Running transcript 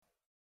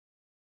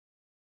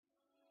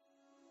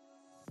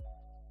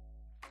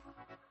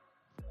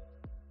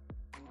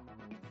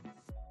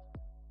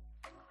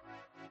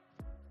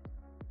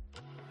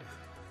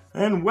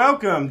And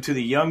welcome to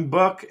the Young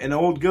Buck and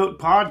Old Goat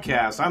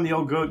podcast. I'm the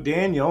Old Goat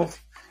Daniel,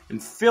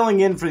 and filling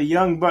in for the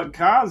Young Buck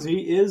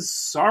Kazi is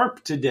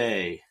Sarp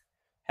today.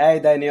 Hey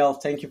Daniel,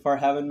 thank you for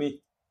having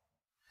me.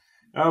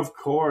 Of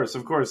course.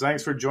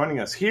 Thanks for joining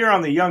us. Here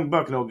on the Young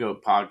Buck and Old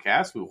Goat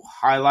podcast, we will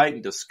highlight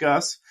and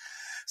discuss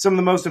some of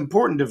the most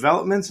important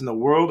developments in the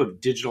world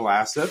of digital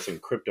assets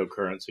and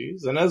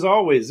cryptocurrencies. And as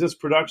always, this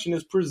production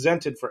is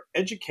presented for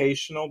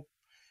educational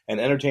and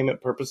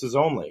entertainment purposes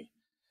only.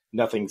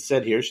 Nothing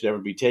said here should ever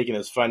be taken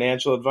as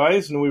financial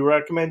advice, and we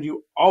recommend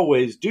you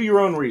always do your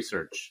own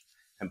research.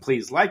 And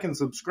please like and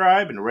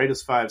subscribe and rate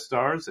us 5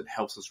 stars. It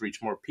helps us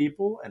reach more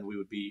people, and we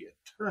would be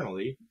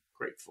eternally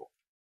grateful.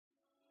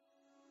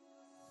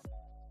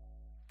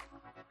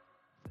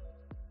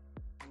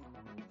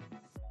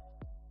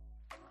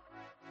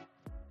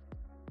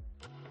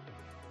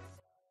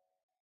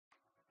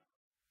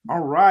 All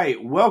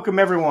right. Welcome,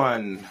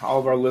 everyone. All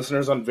of our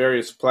listeners on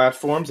various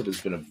platforms. It has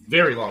been a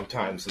very long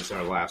time since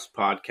our last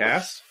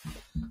podcast.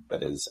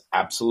 That is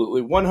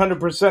absolutely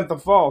 100% the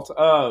fault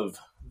of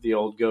the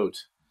old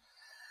goat.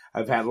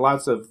 I've had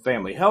lots of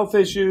family health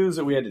issues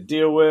that we had to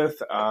deal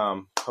with.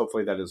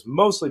 Hopefully that is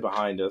mostly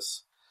behind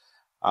us.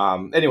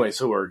 Anyway,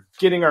 so we're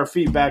getting our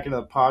feet back into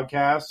the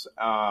podcast.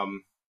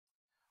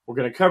 We're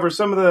going to cover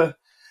some of the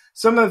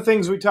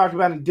things we talked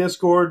about in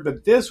Discord,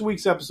 but this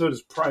week's episode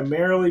is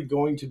primarily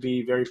going to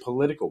be very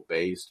political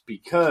based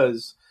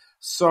because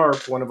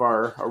Sarp, one of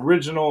our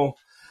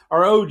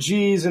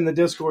OGs in the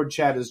Discord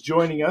chat, is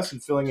joining us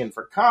and filling in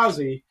for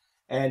Kazi,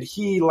 and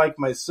he, like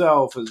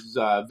myself, is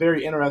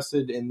very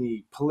interested in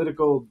the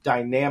political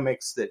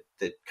dynamics that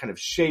kind of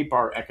shape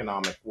our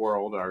economic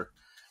world,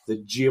 the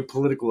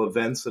geopolitical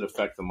events that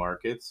affect the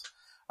markets.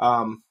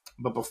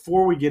 But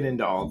before we get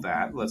into all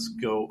that, let's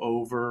go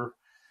over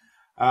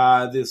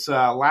this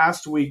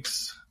last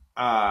week's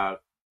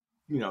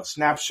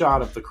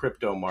snapshot of the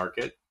crypto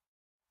market.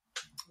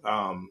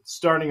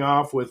 Starting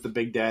off with the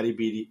Big Daddy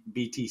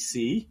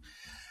BTC,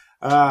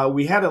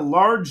 we had a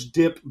large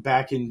dip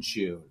back in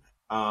June,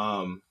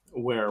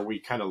 where we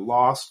kind of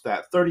lost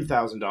that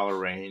 $30,000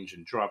 range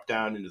and dropped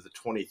down into the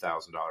 $20,000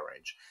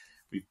 range.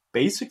 We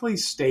basically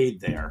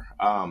stayed there.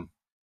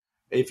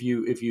 If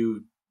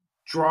you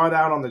draw it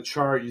out on the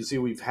chart, you see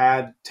we've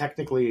had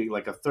technically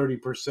like a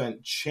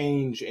 30%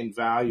 change in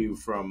value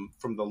from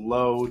the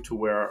low to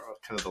where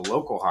kind of the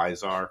local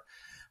highs are,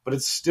 but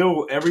it's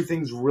still,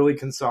 everything's really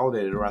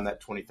consolidated around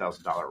that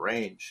 $20,000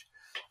 range.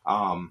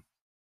 And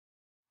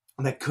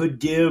that could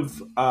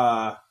give,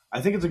 I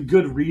think it's a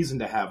good reason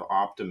to have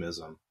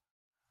optimism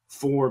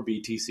for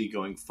BTC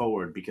going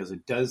forward, because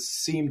it does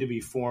seem to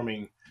be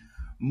forming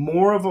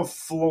more of a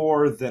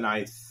floor than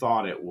I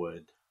thought it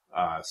would.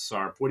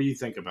 Sarp, what do you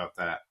think about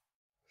that?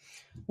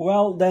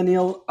 Well,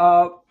 Daniel,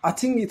 I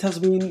think it has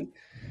been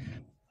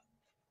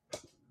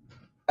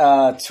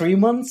 3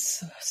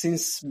 months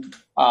since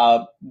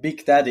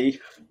Big Daddy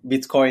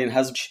Bitcoin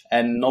has,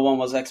 and no one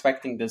was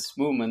expecting this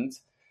movement.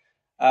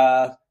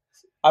 I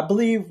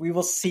believe we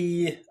will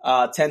see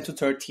 10 to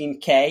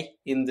 13K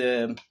in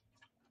the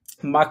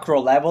macro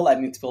level,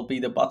 and it will be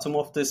the bottom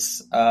of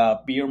this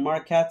bear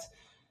market.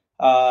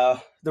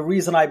 The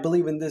reason I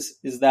believe in this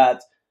is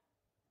that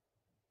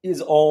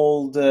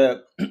all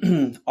the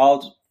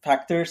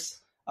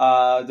factors,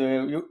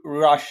 the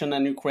Russian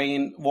and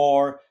Ukraine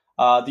war,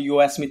 the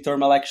US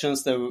midterm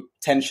elections, the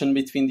tension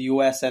between the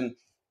US and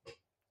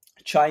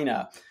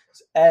China.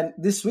 And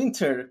this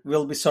winter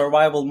will be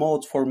survival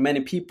mode for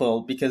many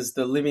people because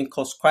the living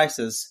cost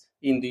crisis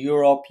in the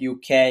Europe,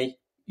 UK,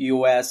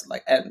 US,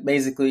 and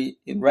basically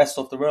in the rest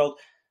of the world.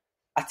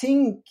 I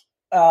think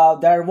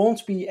there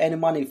won't be any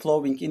money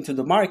flowing into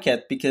the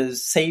market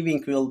because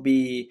saving will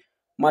be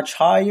much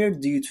higher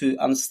due to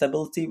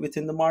instability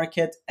within the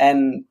market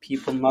and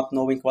people not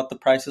knowing what the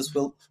prices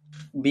will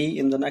be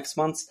in the next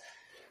months.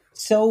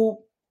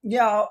 So,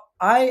 yeah,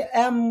 I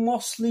am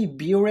mostly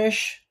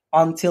bearish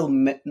until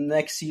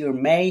next year,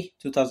 May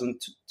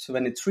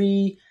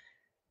 2023.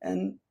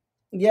 And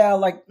yeah,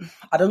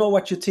 I don't know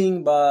what you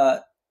think,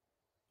 but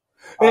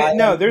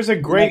there's a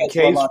great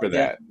case for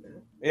that.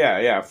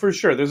 Yeah, for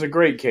sure. There's a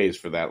great case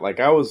for that. Like,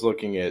 I was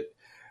looking at,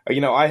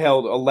 I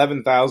held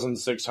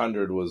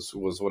 11,600 was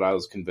what I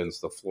was convinced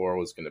the floor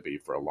was going to be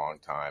for a long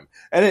time.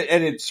 And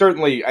it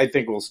certainly, I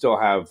think, will still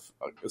have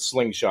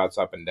slingshots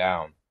up and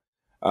down.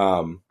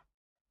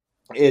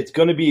 It's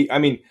going to be,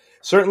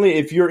 certainly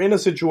if you're in a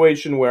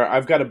situation where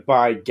I've got to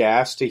buy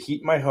gas to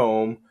heat my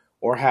home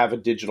or have a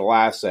digital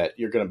asset,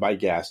 you're going to buy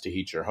gas to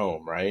heat your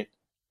home, right?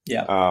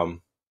 Yeah.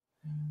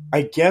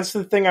 I guess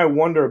the thing I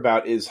wonder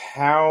about is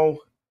how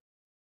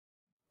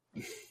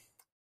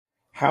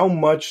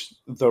much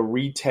the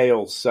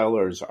retail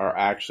sellers are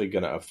actually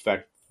going to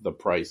affect the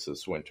price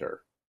this winter,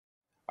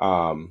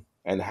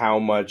 and how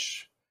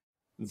much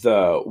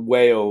the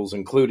whales,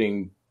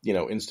 including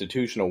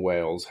institutional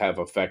whales, have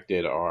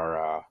affected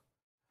our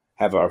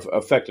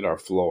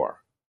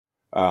floor.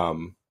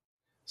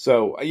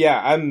 So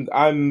yeah,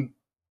 I'm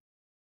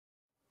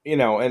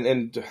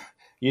and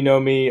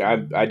me,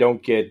 I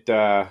don't get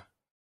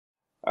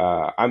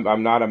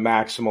I'm not a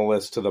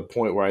maximalist to the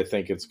point where I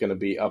think it's going to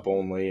be up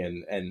only,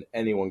 and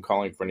anyone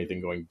calling for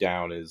anything going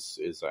down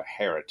is a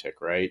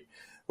heretic, right?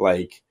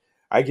 Like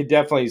I could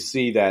definitely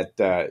see that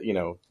that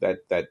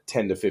 $10,000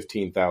 to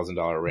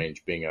 $15,000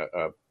 range being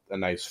a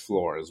nice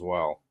floor as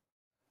well.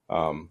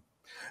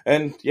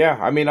 And yeah,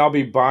 I mean, I'll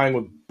be buying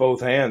with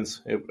both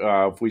hands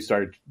if we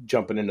start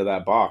jumping into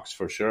that box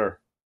for sure.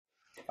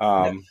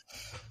 Um,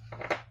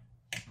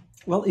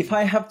 Well, if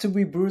I have to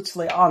be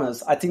brutally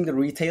honest, I think the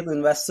retail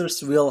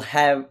investors will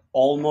have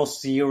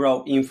almost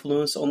zero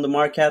influence on the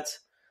market.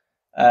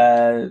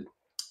 Uh,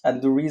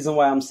 and the reason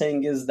why I'm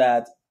saying is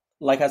that,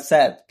 like I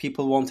said,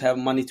 people won't have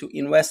money to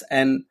invest.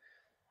 And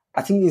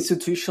I think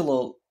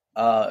institutional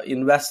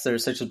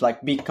investors, such as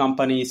like big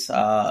companies,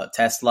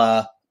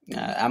 Tesla,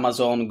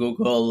 Amazon,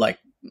 Google, like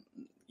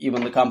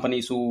even the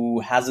companies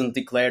who hasn't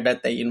declared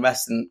that they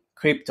invest in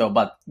crypto,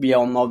 but we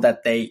all know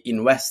that they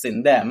invest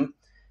in them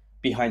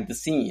behind the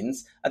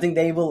scenes, I think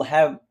they will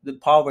have the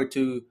power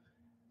to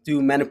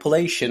do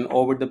manipulation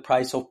over the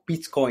price of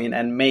Bitcoin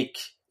and make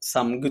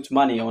some good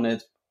money on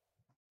it.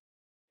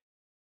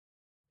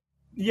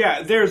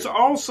 yeah, there's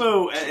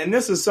also, and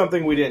this is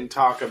something we didn't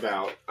talk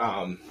about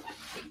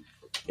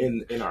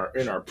in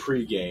our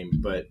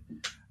pregame, but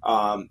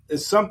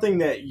it's something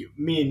that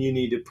me and you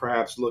need to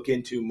perhaps look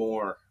into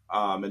more,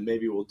 and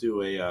maybe we'll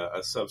do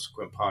a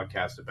subsequent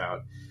podcast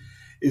about.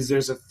 Is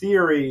there's a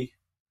theory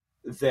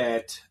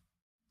that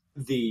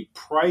the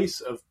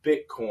price of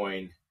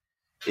Bitcoin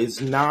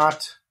is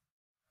not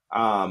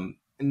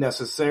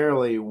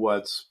necessarily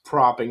what's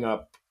propping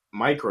up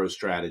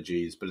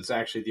MicroStrategies, but it's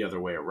actually the other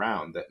way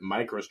around, that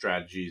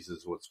MicroStrategies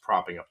is what's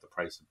propping up the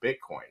price of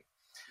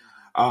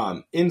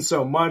Bitcoin. In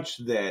so much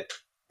that,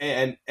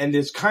 and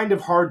it's kind of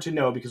hard to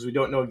know because we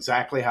don't know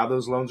exactly how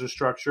those loans are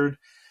structured.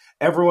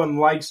 Everyone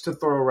likes to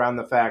throw around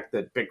the fact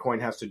that Bitcoin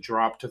has to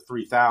drop to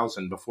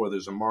 3,000 before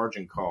there's a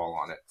margin call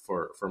on it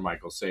for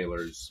Michael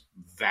Saylor's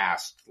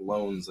vast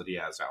loans that he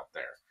has out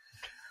there.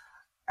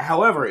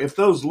 However, if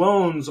those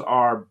loans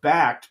are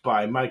backed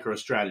by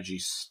MicroStrategy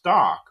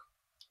stock,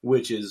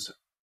 which is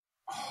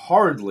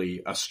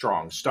hardly a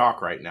strong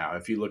stock right now,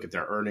 if you look at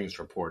their earnings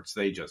reports,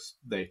 they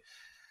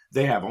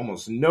have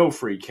almost no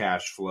free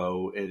cash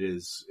flow. It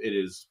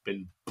has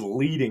been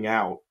bleeding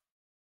out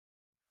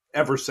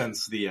ever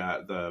since the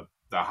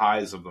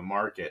highs of the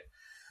market.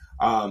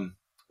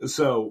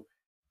 So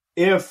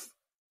if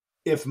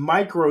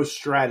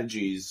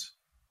MicroStrategies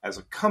as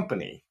a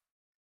company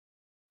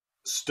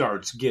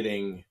starts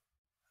getting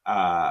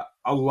a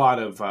lot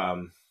of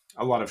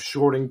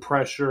shorting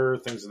pressure,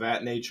 things of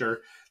that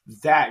nature,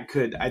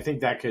 I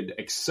think that could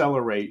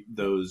accelerate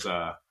those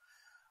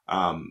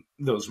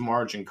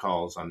margin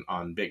calls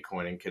on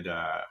Bitcoin, and could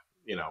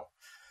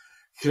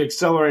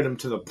accelerate them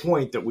to the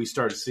point that we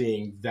start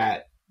seeing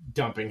that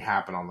dumping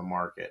happen on the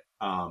market.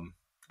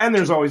 And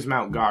there's always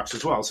Mt. Gox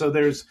as well. So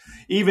there's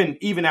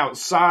even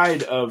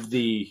outside of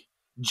the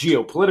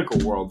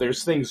geopolitical world,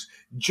 there's things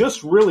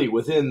just really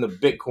within the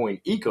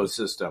Bitcoin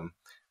ecosystem,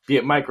 be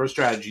it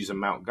MicroStrategies and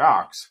Mt.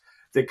 Gox,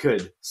 that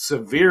could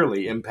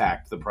severely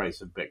impact the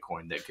price of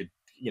Bitcoin. That could,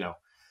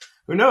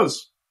 who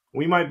knows?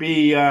 We might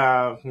be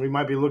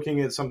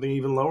looking at something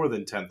even lower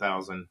than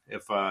 10,000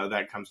 if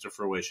that comes to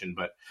fruition.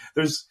 But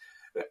there's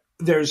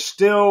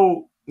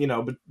still,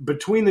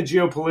 between the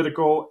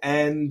geopolitical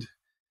and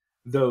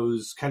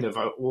those kind of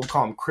we'll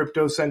call them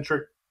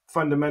crypto-centric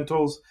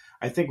fundamentals,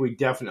 I think we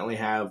definitely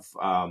have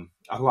a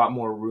lot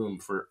more room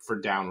for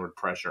downward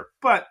pressure.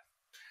 But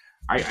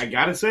I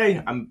gotta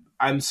say,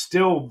 I'm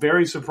still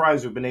very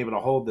surprised we've been able to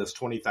hold this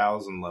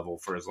 20,000 level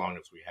for as long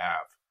as we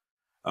have.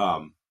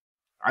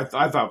 I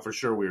thought for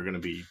sure we were going to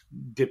be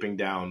dipping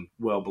down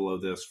well below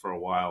this for a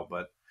while,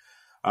 but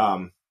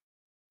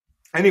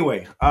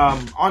anyway,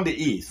 on to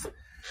ETH.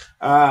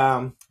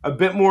 A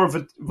bit more of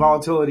a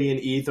volatility in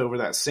ETH over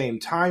that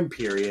same time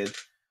period.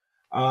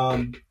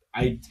 I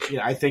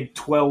think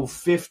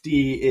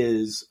 1250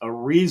 is a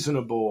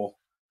reasonable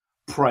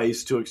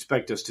price to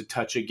expect us to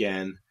touch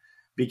again,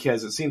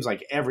 because it seems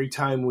like every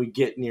time we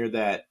get near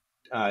that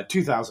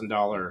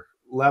 $2,000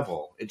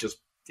 level,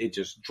 it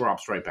just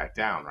drops right back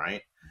down,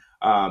 right?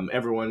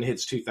 Everyone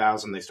hits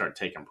 2,000, they start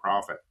taking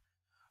profit.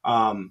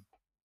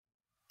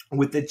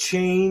 With the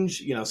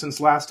change, since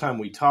last time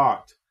we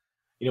talked,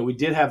 we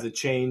did have the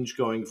change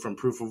going from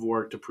proof of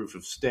work to proof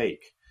of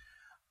stake.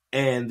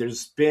 And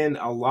there's been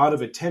a lot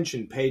of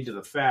attention paid to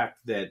the fact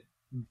that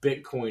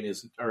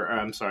Ethereum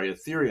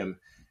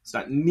is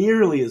not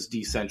nearly as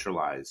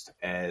decentralized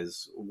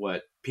as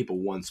what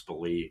people once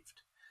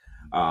believed.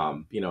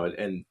 And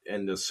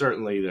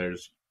certainly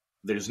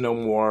there's no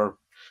more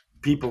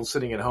people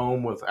sitting at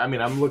home with. I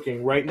mean, I'm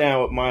looking right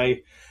now at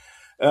my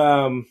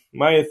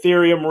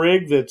Ethereum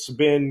rig that's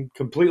been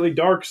completely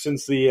dark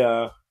since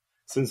the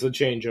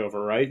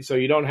changeover, right? So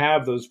you don't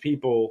have those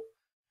people.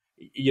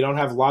 You don't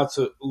have lots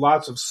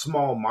of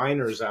small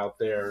miners out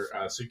there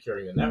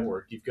securing the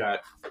network. You've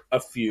got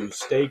a few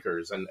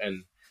stakers,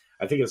 and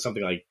I think it's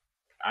something like,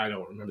 I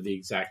don't remember the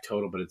exact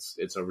total, but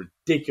it's a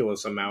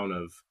ridiculous amount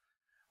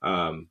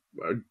a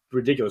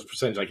ridiculous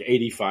percentage, like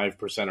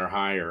 85% or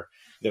higher,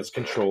 that's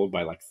controlled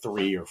by like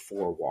 3 or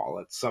 4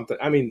 wallets.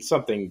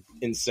 Something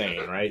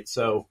insane, right?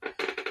 So,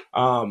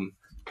 and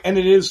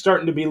it is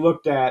starting to be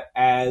looked at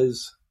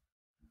as,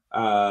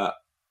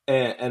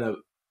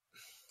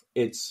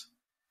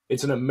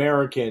 it's an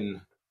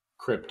American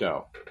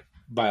crypto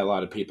by a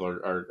lot of people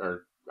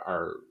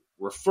are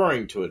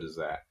referring to it as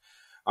that.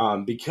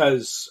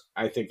 Because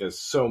I think that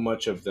so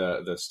much of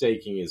the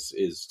staking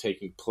is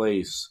taking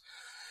place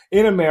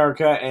in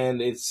America,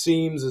 and it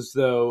seems as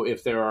though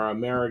if there are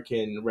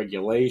American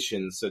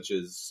regulations such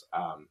as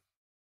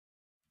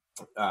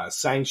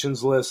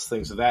sanctions lists,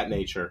 things of that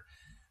nature,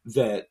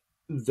 that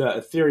the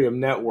Ethereum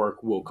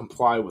network will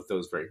comply with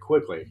those very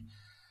quickly.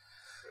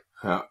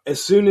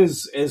 As soon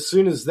as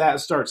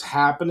that starts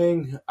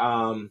happening,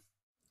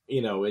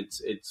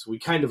 we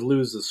kind of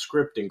lose the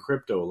script in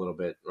crypto a little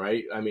bit,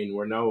 right? I mean,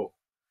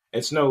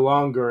 it's no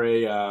longer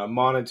a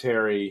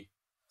monetary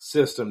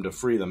system to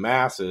free the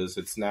masses.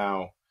 It's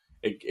now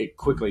it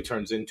quickly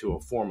turns into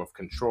a form of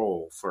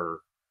control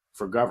for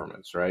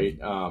governments, right?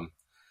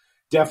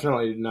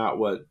 Definitely not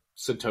what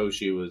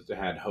Satoshi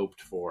had hoped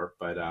for,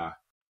 but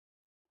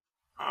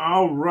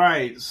all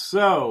right.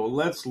 So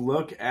let's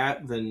look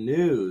at the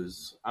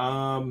news.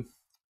 Let's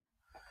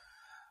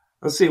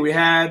see. We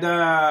had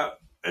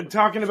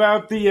talking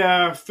about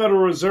the Federal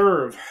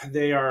Reserve.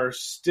 They are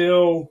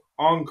still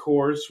on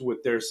course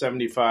with their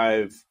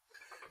 75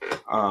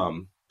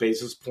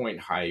 basis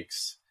point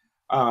hikes.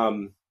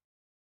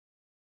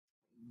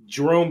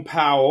 Jerome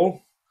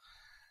Powell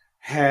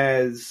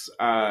has,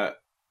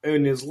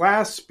 in his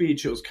last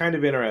speech, it was kind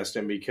of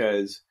interesting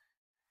because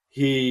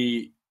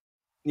there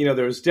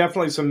was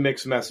definitely some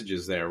mixed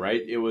messages there,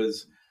 right? It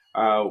was,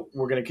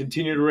 we're going to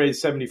continue to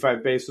raise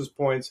 75 basis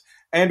points,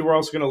 and we're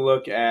also going to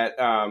look at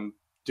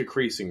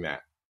decreasing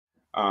that.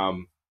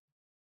 I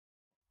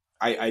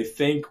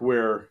think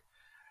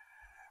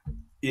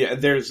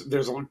there's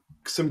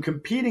some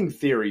competing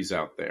theories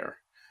out there.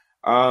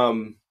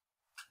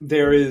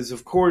 There is,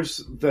 of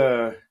course,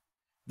 their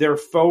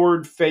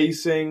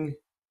forward-facing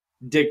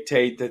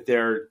dictate that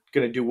they're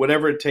going to do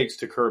whatever it takes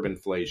to curb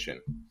inflation.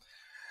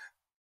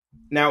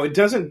 Now, it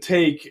doesn't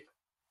take,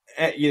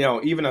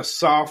 even a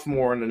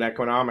sophomore in an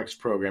economics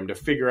program to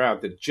figure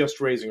out that just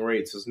raising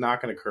rates is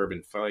not going to curb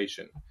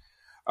inflation.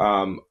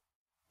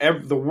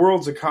 The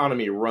world's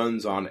economy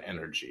runs on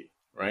energy,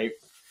 right?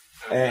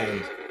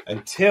 And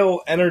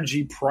until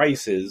energy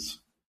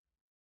prices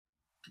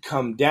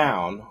come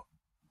down,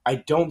 I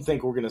don't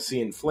think we're going to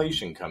see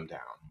inflation come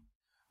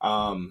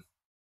down.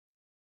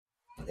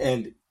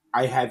 And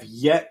I have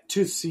yet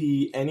to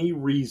see any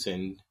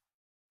reason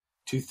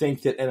to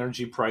think that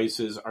energy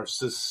prices are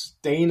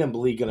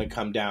sustainably going to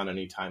come down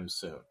anytime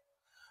soon.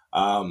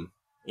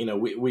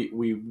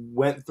 We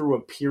went through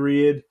a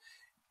period.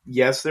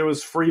 Yes, there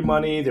was free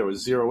money, there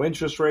was zero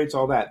interest rates,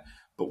 all that.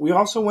 But we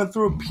also went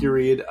through a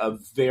period of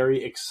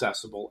very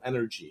accessible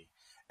energy.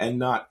 And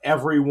not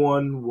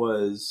everyone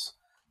was,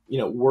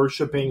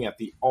 worshiping at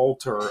the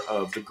altar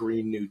of the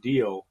Green New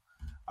Deal,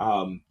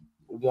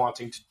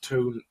 wanting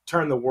to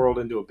turn the world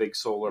into a big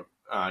solar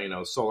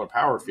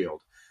power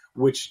field,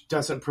 which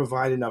doesn't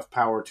provide enough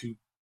power to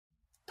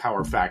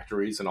power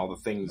factories and all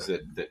the things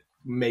that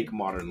make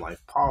modern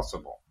life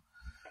possible.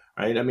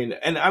 Right? I mean,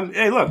 and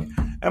hey, look,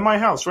 at my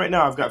house right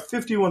now, I've got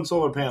 51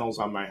 solar panels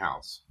on my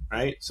house.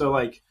 Right? So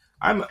like,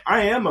 I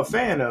am a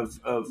fan of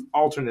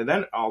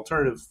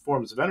alternative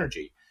forms of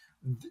energy.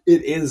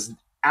 It is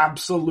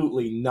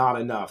absolutely not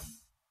enough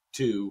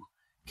to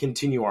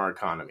continue our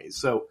economy.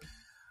 So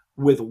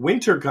with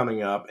winter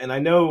coming up, and I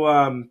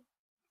know,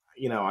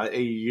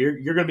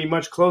 you're going to be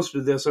much closer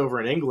to this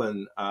over in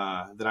England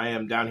than I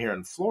am down here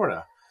in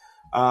Florida.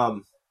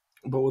 But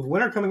with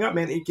winter coming up,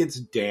 man, it gets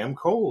damn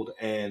cold.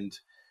 And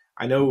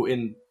I know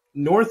in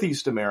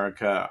Northeast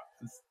America,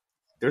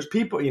 there's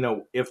people,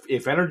 if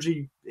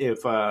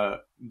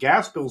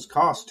gas bills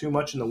cost too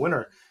much in the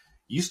winter,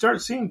 you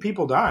start seeing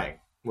people dying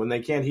when they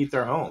can't heat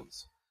their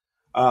homes.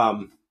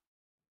 And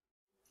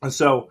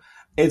so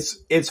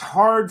it's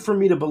hard for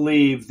me to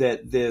believe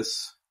that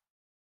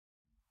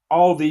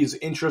all these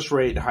interest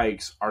rate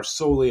hikes are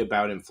solely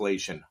about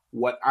inflation.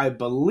 What I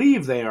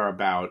believe they are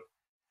about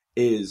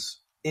is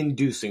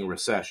inducing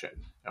recession,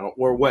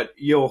 or what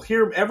you'll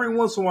hear every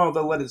once in a while,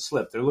 they'll let it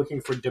slip. They're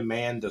looking for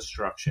demand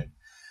destruction.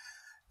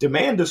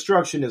 Demand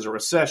destruction is a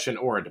recession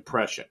or a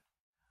depression.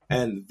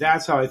 And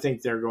that's how I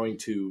think they're going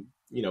to,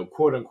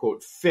 quote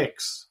unquote,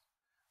 fix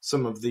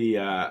some of the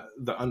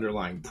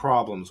underlying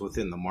problems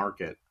within the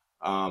market.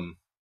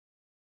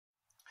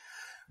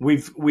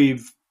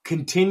 We've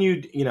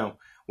continued,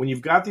 when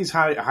you've got these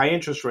high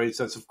interest rates,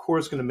 that's of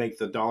course going to make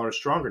the dollar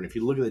stronger. And if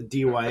you look at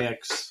the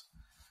DYX,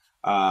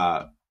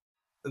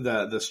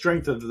 the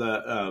strength of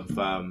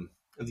the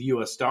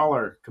U.S.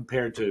 dollar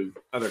compared to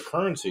other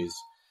currencies,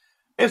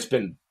 it's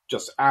been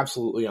just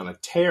absolutely on a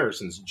tear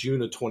since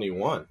June of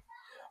 21.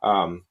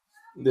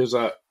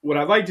 What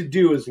I'd like to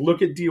do is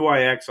look at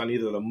DYX on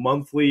either the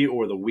monthly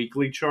or the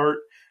weekly chart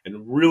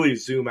and really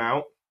zoom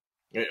out,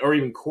 or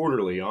even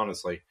quarterly,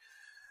 honestly.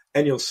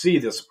 and you'll see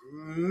this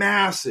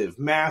massive,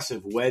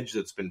 massive wedge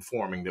that's been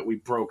forming that we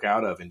broke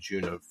out of in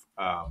June of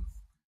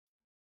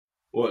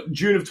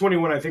June of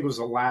 21. I think was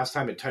the last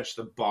time it touched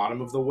the bottom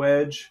of the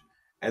wedge,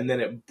 and then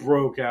it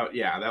broke out.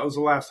 Yeah, that was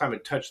the last time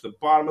it touched the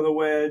bottom of the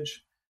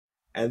wedge,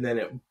 and then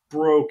it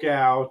broke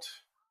out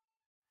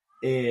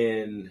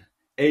in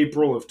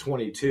April of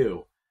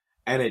 22,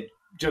 and it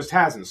just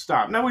hasn't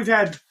stopped. Now we've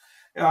had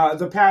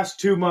the past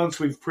 2 months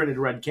we've printed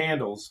red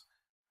candles,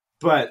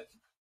 but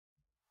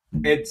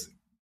it's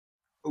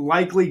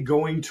likely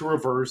going to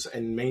reverse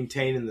and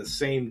maintain in the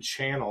same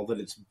channel that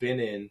it's been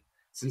in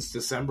since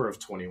December of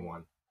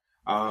 21.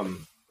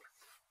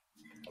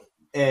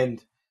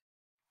 And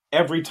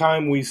every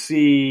time we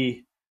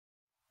see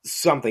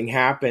something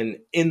happen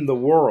in the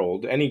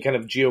world, any kind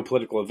of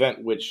geopolitical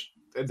event, which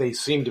they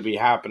seem to be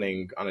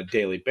happening on a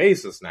daily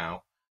basis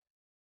now,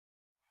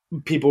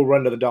 people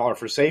run to the dollar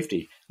for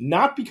safety.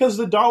 Not because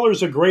the dollar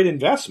is a great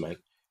investment.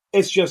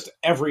 It's just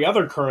every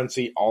other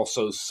currency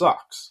also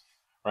sucks,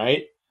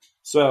 right?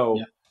 So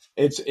yeah.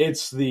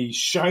 It's the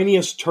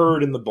shiniest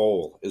turd in the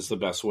bowl is the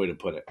best way to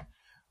put it.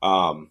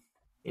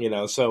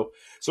 So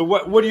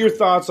what are your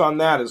thoughts on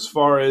that as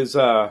far as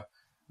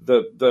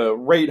the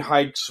rate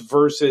hikes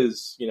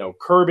versus,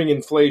 curbing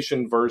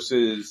inflation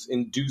versus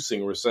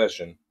inducing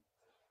recession?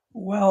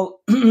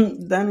 Well,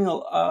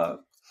 Daniel,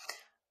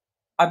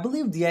 I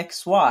believe the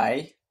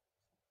XY,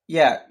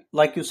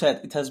 like you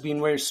said, it has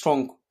been very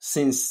strong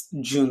since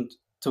June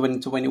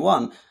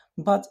 2021.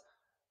 But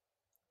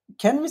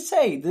can we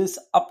say this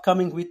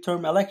upcoming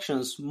midterm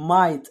elections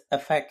might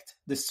affect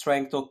the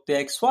strength of the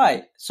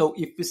XY? So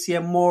if we see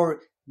a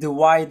more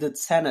divided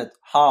Senate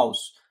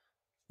House,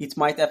 it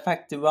might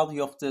affect the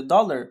value of the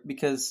dollar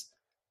because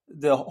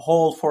the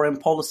whole foreign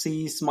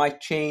policies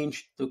might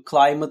change, the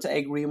climate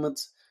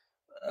agreement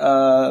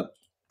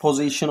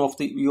position of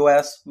the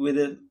US with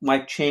it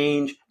might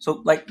change.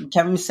 So,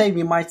 can we say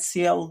we might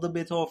see a little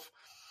bit of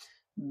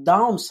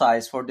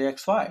downsize for the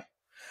XY?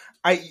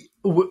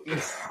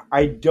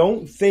 I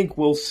don't think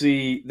we'll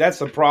see. That's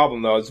the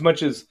problem, though. As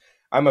much as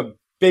I'm a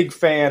big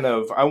fan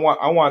of, I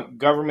want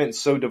government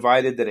so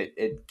divided that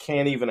it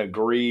can't even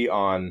agree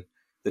on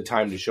the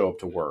time to show up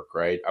to work,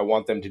 right? I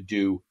want them to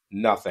do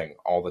nothing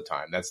all the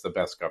time. That's the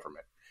best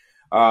government.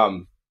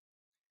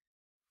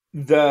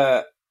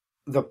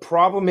 The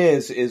problem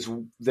is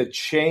the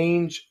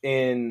change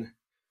in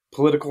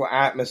political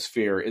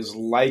atmosphere is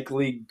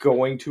likely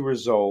going to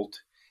result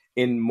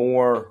in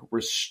more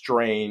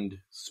restrained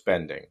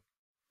spending.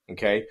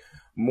 Okay?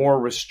 More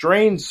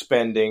restrained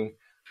spending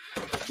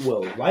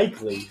will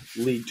likely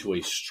lead to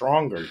a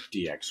stronger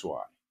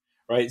DXY,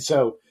 right?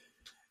 So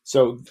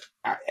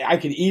I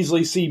could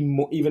easily see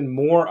even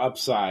more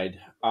upside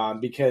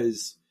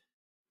because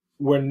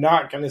we're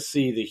not going to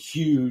see the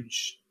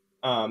huge,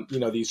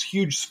 these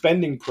huge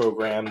spending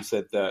programs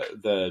that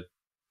the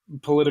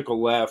political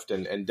left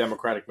and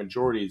Democratic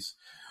majorities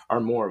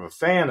are more of a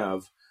fan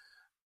of.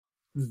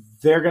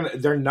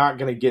 They're not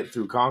going to get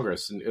through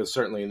Congress, and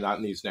certainly not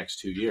in these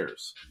next 2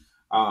 years.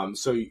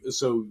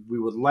 So we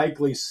would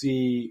likely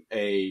see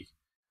a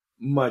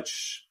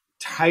much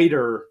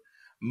tighter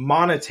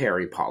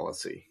monetary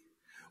policy,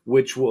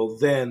 which will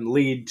then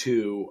lead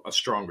to a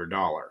stronger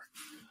dollar.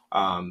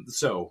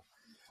 So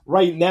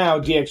right now,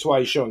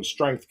 DXY is showing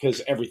strength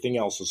because everything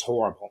else is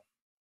horrible.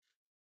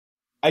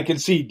 I can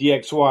see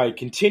DXY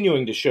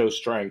continuing to show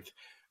strength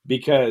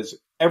because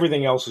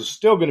everything else is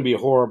still going to be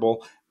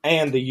horrible,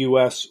 and the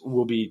U.S.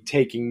 will be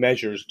taking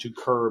measures to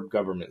curb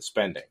government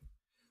spending.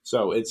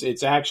 So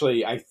it's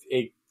actually,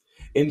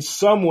 in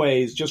some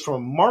ways, just from a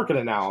market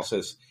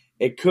analysis,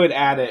 it could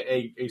add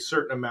a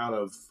certain amount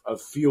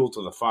of fuel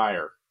to the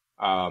fire.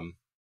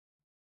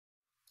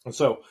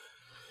 So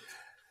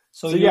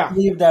you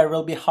believe there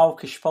will be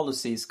hawkish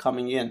policies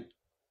coming in?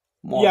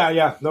 More.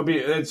 Yeah.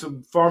 It's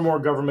far more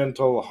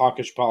governmental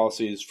hawkish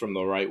policies from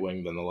the right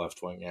wing than the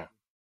left wing. Yeah.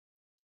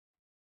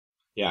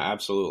 Yeah,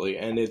 absolutely.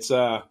 And it's,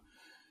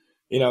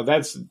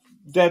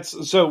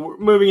 that's so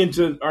moving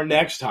into our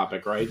next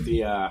topic, right?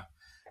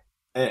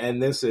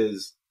 And this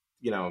is,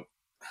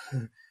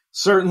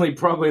 certainly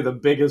probably the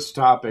biggest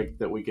topic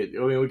that we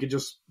could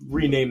just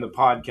rename the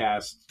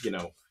podcast,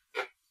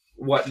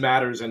 what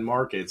matters in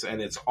markets.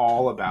 And it's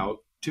all about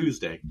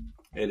Tuesday.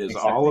 It is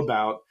all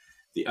about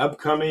the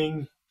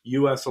upcoming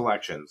U.S.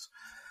 elections.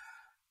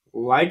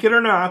 Like it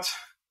or not,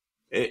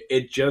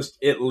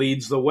 it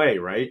leads the way,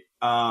 right?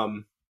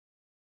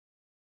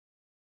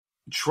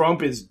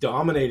 Trump is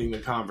dominating the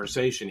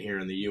conversation here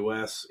in the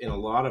U.S. in a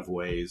lot of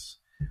ways.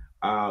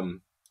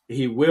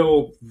 He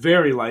will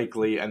very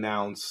likely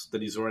announce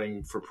that he's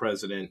running for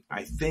president.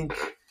 I think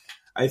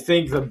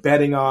the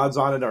betting odds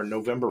on it are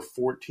November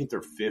 14th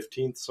or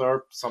 15th,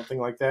 Sarp, something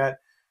like that,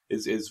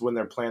 is when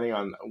they're planning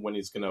on when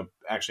he's going to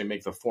actually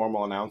make the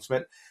formal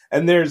announcement.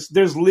 And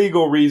there's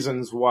legal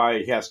reasons why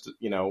he has to,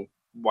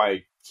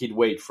 why he'd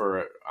wait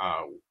for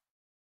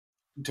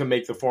to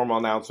make the formal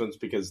announcements,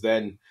 because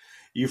then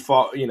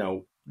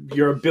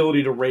your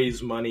ability to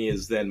raise money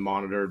is then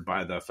monitored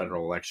by the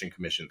Federal Election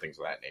Commission, things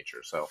of that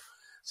nature. So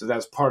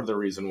that's part of the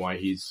reason why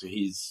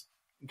he's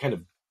kind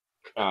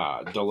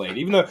of delayed,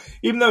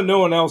 even though no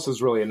one else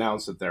has really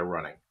announced that they're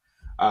running.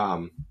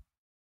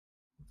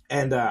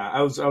 And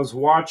I was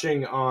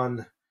watching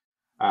on.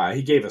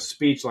 He gave a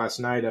speech last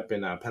night up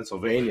in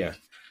Pennsylvania,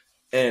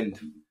 and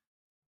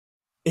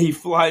he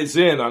flies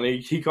in on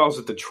he calls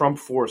it the Trump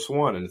Force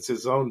One, and it's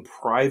his own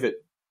private,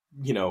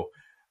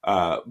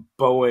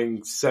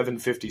 Boeing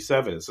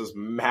 757. It's this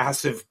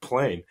massive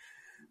plane.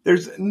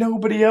 There's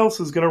nobody else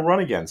is going to run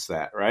against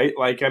that, right?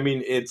 Like, I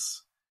mean,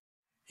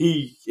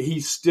 he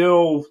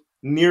still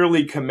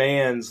nearly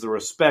commands the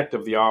respect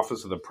of the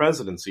office of the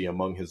presidency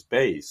among his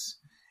base,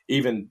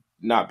 even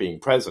not being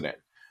president.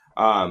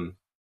 And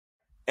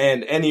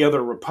any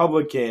other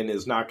Republican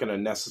is not going to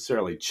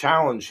necessarily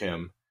challenge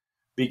him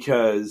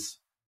because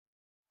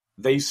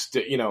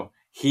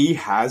he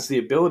has the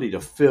ability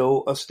to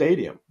fill a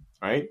stadium,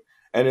 right?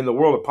 And in the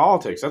world of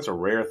politics, that's a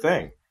rare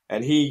thing.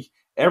 And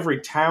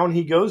every town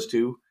he goes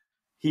to,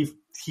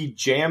 he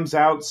jams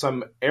out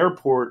some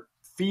airport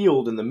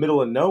field in the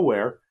middle of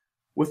nowhere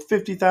with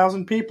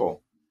 50,000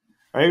 people.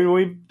 I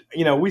mean,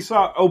 we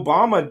saw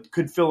Obama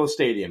could fill a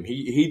stadium.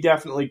 He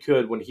definitely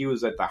could when he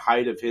was at the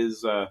height of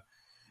his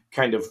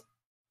kind of,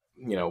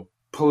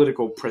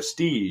 political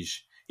prestige.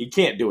 He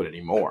can't do it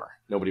anymore.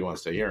 Nobody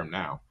wants to hear him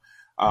now.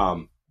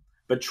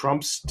 But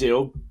Trump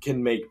still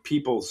can make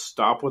people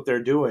stop what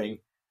they're doing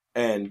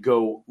and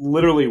go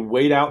literally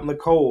wait out in the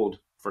cold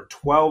for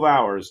 12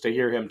 hours to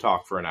hear him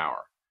talk for an hour.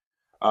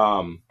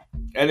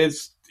 And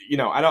it's,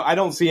 I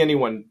don't see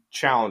anyone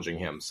challenging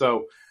him.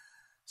 So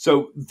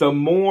the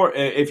more,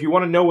 if you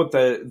want to know what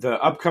the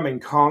upcoming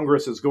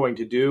Congress is going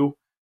to do,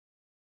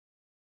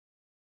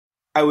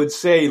 I would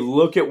say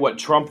look at what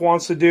Trump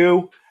wants to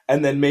do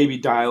and then maybe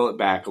dial it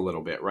back a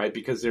little bit, right?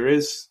 Because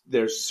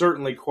there's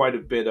certainly quite a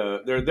bit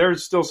of,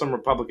 there's still some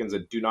Republicans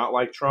that do not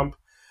like Trump,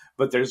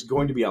 but there's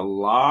going to be a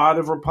lot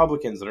of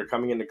Republicans that are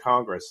coming into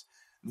Congress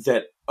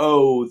that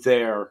owe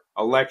their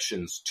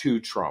elections to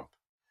Trump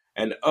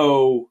and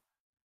owe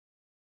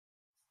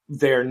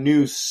their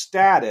new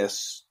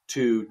status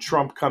to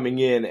Trump coming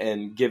in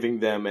and giving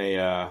them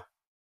a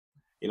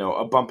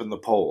bump in the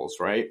polls,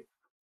 right?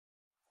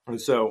 And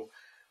so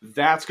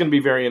that's going to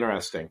be very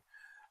interesting.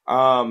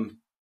 The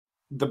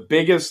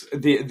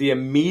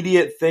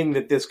immediate thing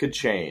that this could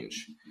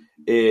change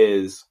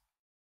is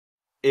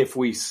if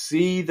we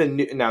see the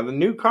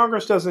new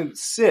Congress doesn't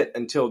sit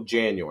until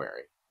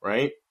January,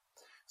 right?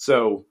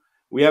 So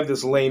we have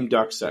this lame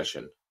duck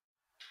session.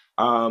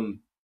 The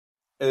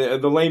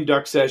lame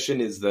duck session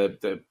is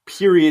the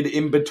period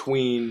in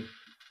between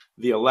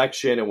the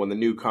election and when the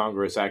new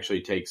Congress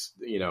actually gets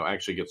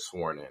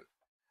sworn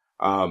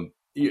in.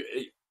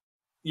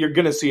 You're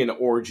going to see an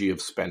orgy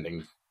of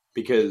spending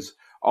because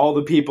all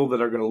the people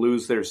that are going to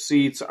lose their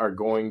seats are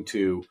going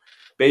to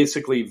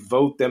basically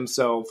vote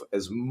themselves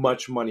as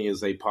much money as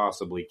they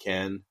possibly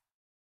can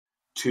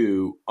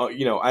to,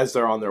 as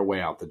they're on their way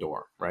out the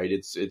door, right?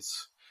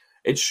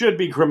 It should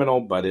be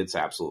criminal, but it's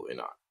absolutely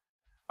not.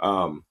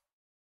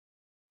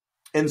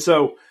 And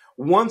so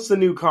once the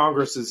new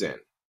Congress is in,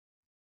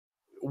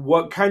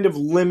 what kind of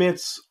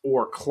limits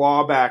or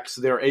clawbacks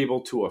they're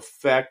able to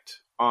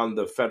affect on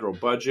the federal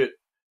budget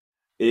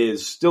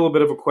is still a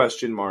bit of a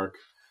question mark.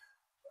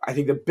 I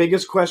think the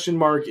biggest question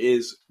mark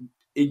is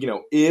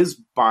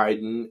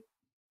Biden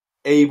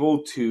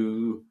able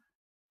to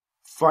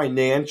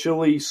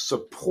financially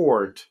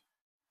support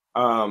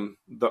the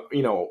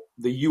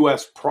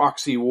U.S.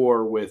 proxy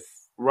war with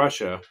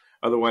Russia,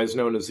 otherwise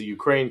known as the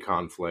Ukraine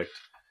conflict?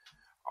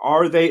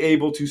 Are they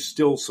able to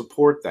still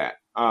support that?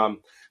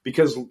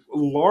 Because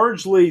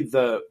largely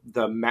the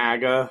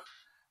MAGA,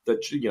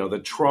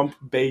 the Trump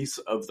base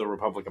of the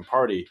Republican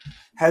Party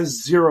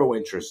has zero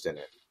interest in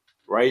it,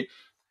 right?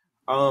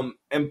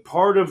 And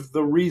part of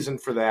the reason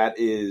for that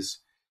is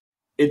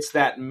it's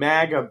that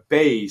MAGA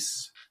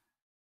base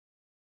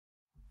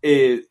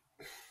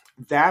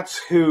that's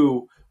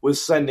who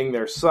was sending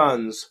their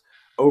sons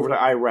over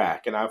to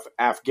Iraq and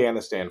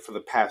Afghanistan for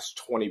the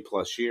past 20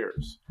 plus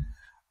years.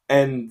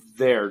 And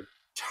they're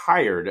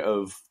tired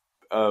of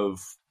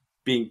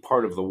being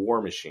part of the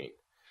war machine.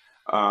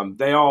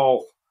 They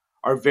all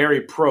are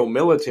very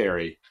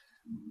pro-military,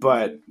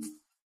 but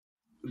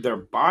they're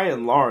by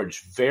and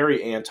large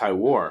very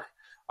anti-war.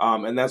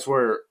 And that's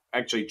where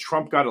actually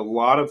Trump got a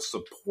lot of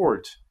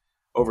support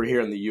over here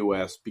in the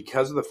U.S.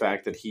 because of the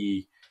fact that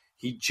he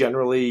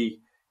generally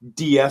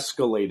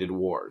de-escalated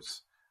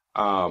wars.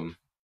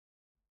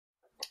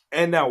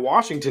 And now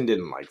Washington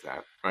didn't like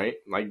that, right?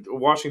 Like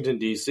Washington,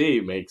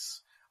 D.C.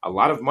 makes a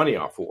lot of money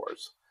off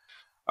wars.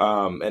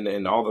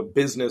 And all the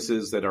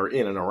businesses that are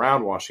in and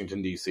around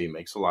Washington, D.C.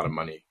 makes a lot of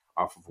money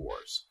off of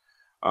wars,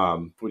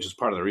 which is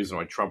part of the reason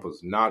why Trump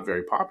was not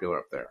very popular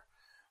up there.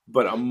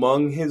 But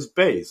among his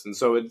base, and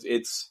so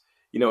it's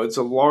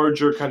a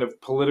larger kind of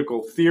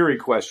political theory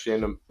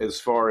question as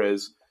far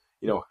as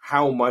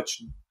how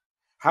much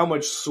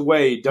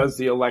sway does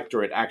the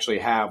electorate actually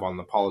have on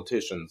the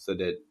politicians that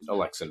it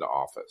elects into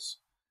office.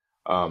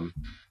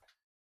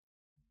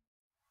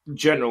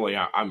 Generally,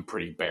 I'm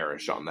pretty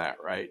bearish on that,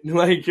 right?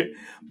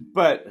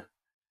 But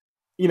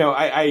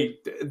I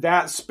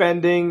that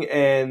spending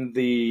and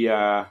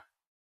the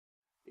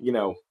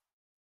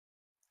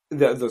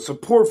the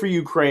support for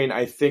Ukraine,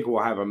 I think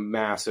will have a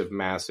massive.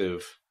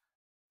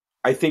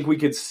 I think we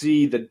could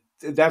see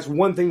that's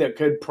one thing that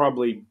could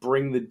probably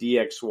bring the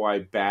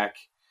DXY back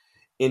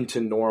into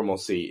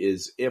normalcy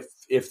is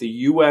if the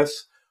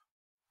U.S.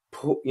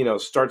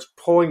 starts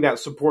pulling that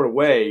support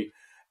away,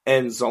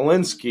 and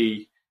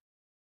Zelensky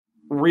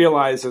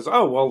realizes,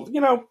 oh well,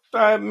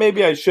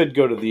 maybe I should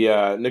go to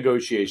the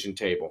negotiation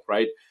table,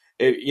 right?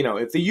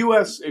 If the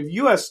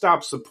U.S.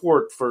 stops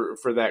support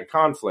for that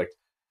conflict,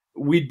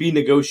 we'd be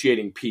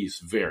negotiating peace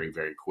very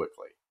very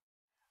quickly.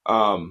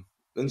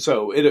 And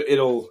so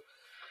it'll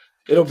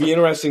be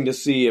interesting to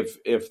see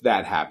if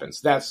that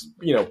happens. That's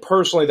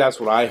personally that's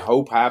what I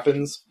hope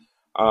happens.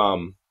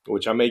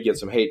 Which I may get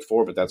some hate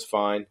for, but that's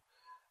fine.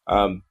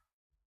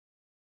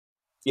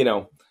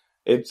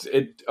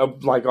 It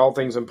like all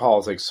things in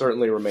politics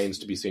certainly remains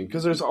to be seen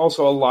because there's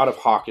also a lot of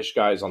hawkish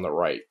guys on the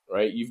right.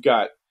 You've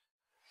got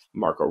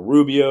Marco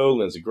Rubio,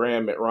 Lindsey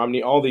Graham, Mitt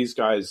Romney, all these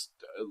guys.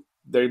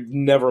 They've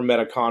never met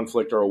a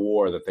conflict or a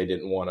war that they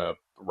didn't want to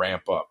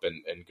ramp up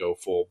and go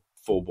full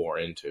bore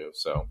into.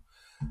 So,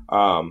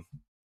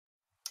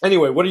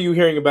 anyway, what are you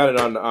hearing about it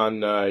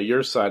on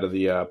your side of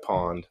the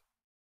pond?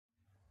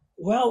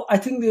 Well, I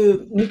think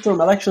the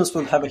midterm elections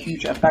will have a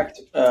huge effect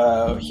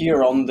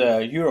here on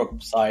the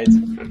Europe side.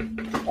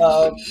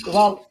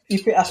 Well,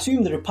 if we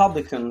assume the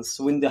Republicans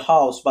win the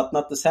House but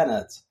not the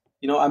Senate,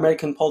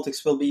 American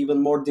politics will be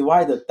even more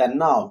divided than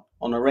now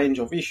on a range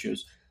of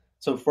issues.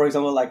 So, for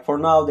example, like for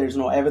now, there's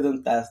no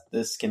evidence that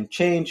this can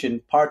change,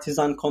 and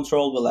partisan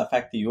control will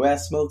affect the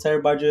U.S.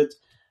 military budget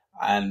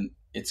and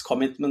its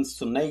commitments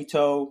to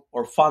NATO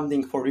or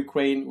funding for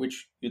Ukraine,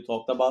 which you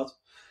talked about.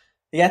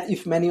 Yet,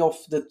 if many of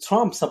the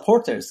Trump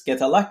supporters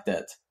get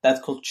elected,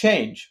 that could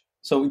change.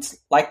 So it's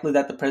likely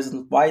that the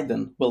President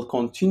Biden will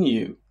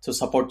continue to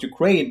support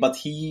Ukraine, but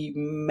he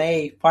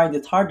may find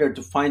it harder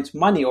to find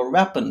money or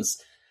weapons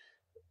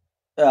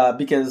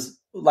because,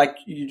 like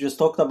you just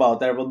talked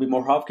about, there will be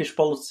more hawkish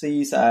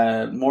policies,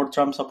 more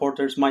Trump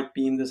supporters might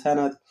be in the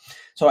Senate.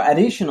 So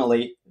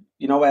additionally,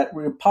 a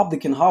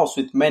Republican House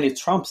with many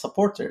Trump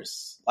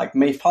supporters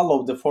may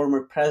follow the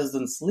former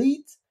president's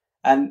lead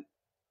and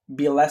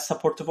be less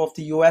supportive of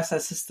the U.S.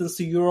 assistance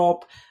to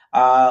Europe,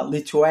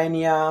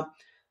 Lithuania,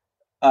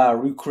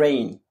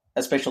 Ukraine,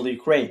 especially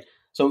Ukraine.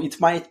 So it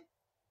might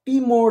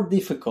be more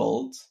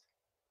difficult,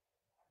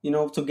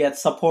 to get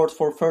support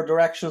for further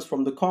actions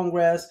from the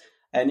Congress.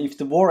 And if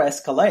the war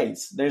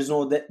escalates, there's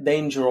no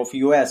danger of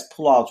U.S.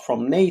 pullout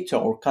from NATO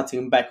or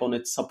cutting back on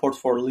its support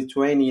for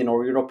Lithuanian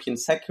or European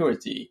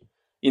security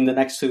in the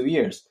next 2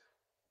 years.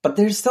 But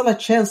there's still a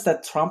chance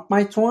that Trump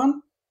might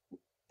run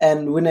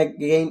and win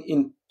again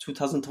in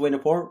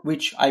 2024,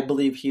 which I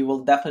believe he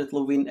will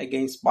definitely win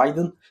against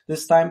Biden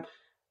this time.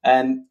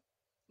 And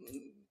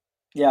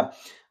yeah,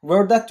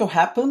 were that to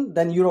happen,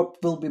 then Europe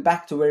will be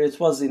back to where it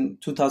was in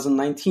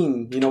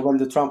 2019, when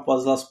the Trump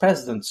was last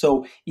president.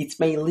 So it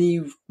may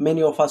leave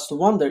many of us to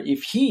wonder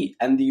if he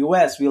and the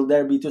US will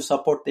there be to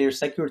support their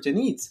security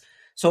needs.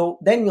 So,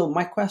 Daniel,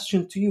 my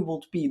question to you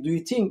would be, do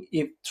you think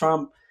if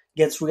Trump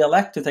gets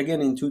reelected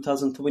again in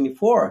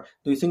 2024,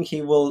 do you think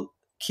he will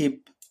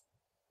keep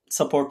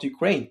support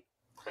Ukraine?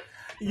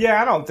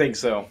 Yeah, I don't think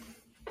so.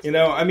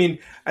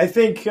 I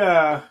think,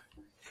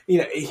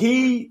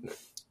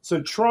 so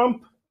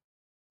Trump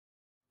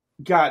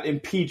got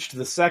impeached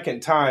the second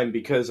time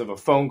because of a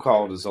phone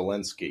call to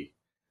Zelensky.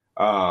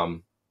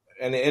 And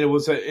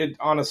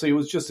honestly, it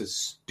was just a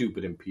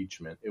stupid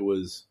impeachment. It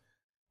was,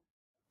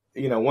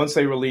 once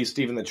they released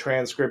even the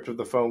transcript of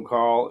the phone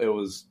call, it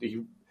was,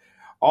 he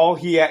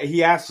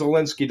asked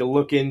Zelensky to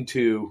look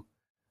into,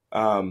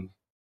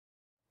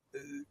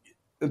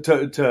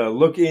 to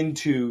look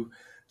into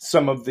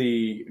some of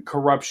the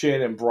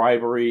corruption and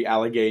bribery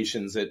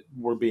allegations that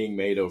were being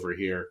made over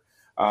here.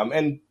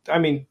 And I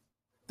mean,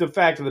 the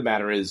fact of the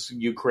matter is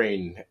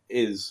Ukraine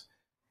is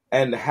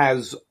and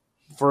has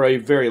for a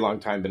very long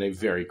time been a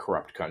very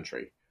corrupt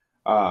country.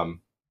 And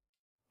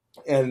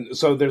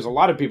so there's a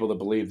lot of people that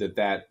believe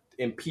that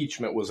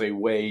impeachment was a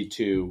way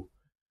to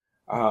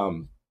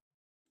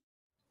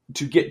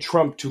get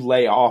Trump to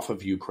lay off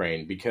of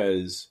Ukraine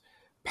because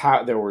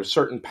there were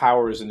certain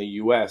powers in the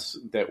U.S.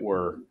 that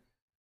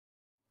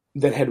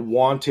had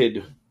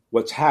wanted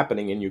what's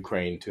happening in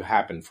Ukraine to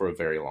happen for a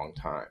very long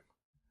time.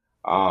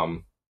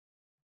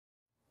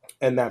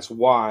 And that's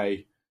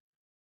why,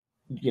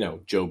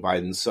 Joe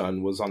Biden's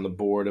son was on the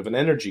board of an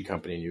energy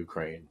company in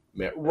Ukraine.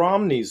 Mitt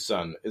Romney's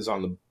son is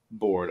on the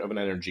board of an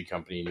energy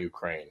company in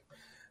Ukraine.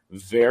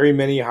 Very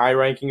many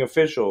high-ranking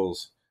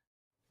officials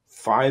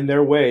find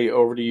their way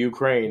over to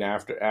Ukraine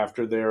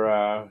after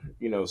their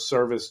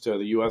service to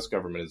the U.S.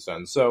 government is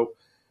done. So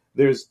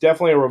there's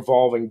definitely a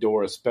revolving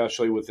door,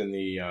 especially within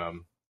the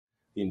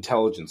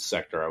intelligence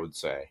sector, I would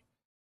say.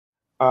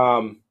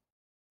 And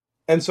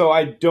so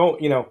I don't,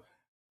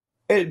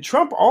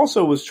 Trump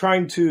also was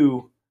trying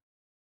to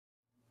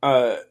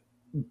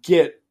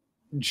get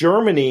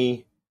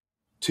Germany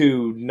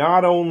to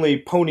not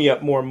only pony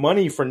up more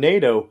money for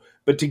NATO,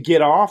 but to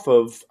get off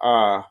of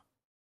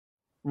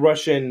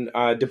Russian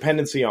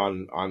dependency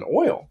on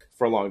oil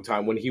for a long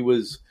time when he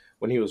was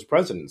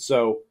president.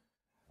 So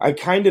I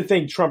kind of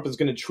think Trump is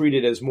going to treat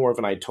it as more of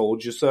an "I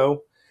told you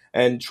so,"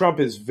 and Trump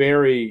is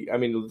very. I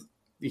mean,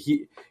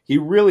 he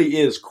really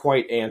is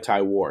quite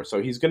anti-war,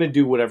 so he's going to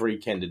do whatever he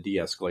can to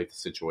de-escalate the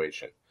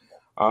situation.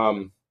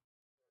 I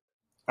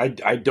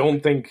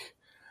don't think.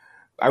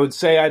 I would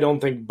say I don't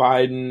think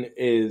Biden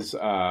is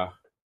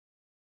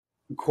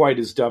quite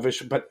as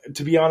dovish, but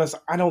to be honest,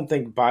 I don't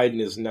think Biden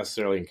is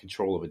necessarily in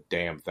control of a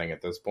damn thing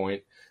at this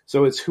point.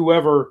 So it's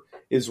whoever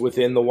is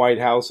within the White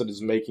House that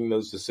is making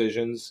those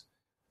decisions.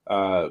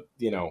 And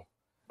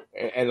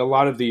a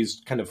lot of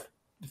these kind of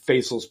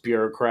faceless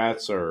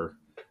bureaucrats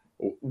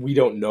we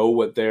don't know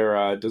what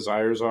their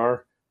desires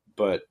are,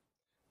 but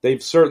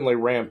they've certainly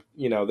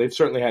they've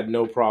certainly had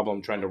no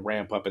problem trying to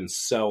ramp up and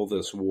sell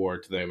this war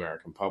to the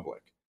American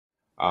public.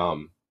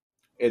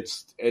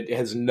 It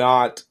has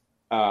not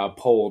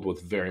polled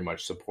with very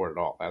much support at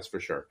all, that's for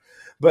sure.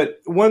 But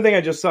one thing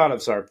I just thought of,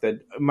 Sarp, that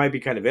might be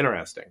kind of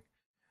interesting,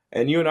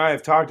 and you and I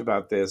have talked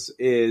about this,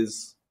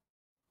 is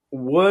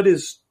what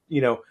is,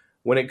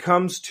 when it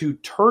comes to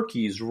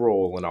Turkey's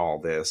role in all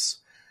this,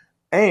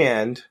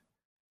 and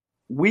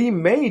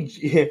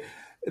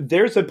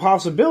there's a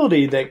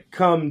possibility that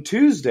come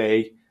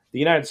Tuesday, the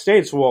United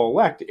States will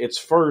elect its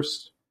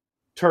first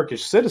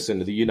Turkish citizen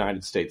to the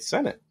United States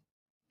Senate,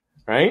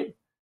 right?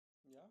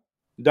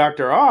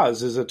 Dr.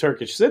 Oz is a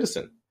Turkish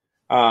citizen.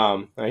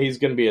 He's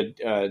going to be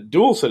a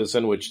dual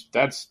citizen, which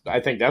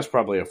I think that's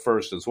probably a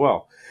first as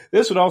well.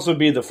 This would also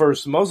be the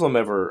first Muslim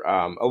ever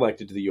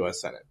elected to the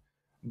U.S. Senate.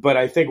 But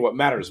I think what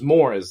matters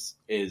more is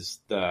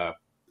the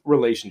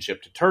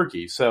relationship to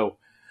Turkey. So,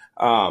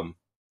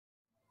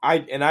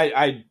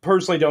 I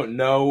personally don't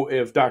know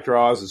if Dr.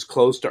 Oz is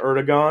close to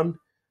Erdogan,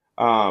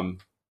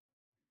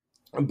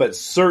 but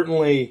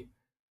certainly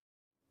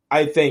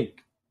I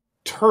think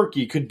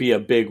Turkey could be a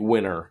big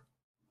winner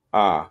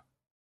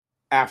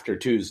after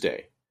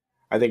Tuesday.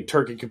 I think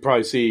Turkey could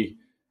probably see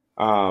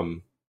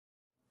a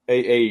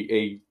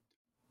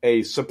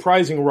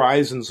surprising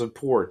rise in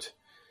support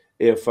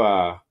if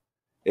that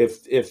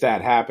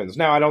happens.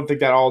 Now, I don't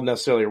think that all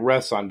necessarily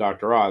rests on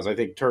Dr. Oz. I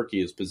think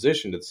Turkey has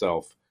positioned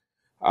itself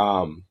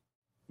for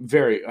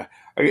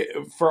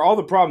all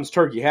the problems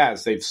Turkey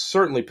has, they've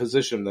certainly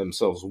positioned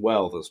themselves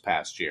well this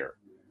past year,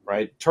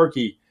 right?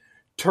 Turkey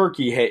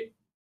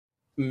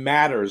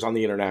matters on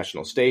the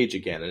international stage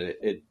again, and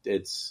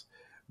it's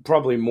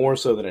probably more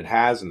so than it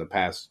has in the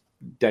past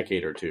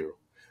decade or two.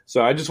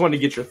 So I just wanted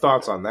to get your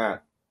thoughts on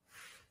that.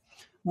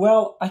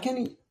 Well, I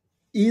can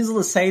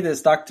easily say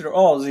this: Dr.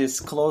 Oz is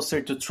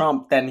closer to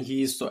Trump than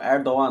he is to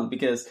Erdogan,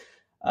 because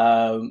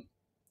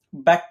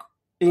back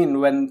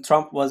when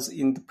Trump was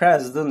in the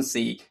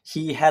presidency,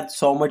 he had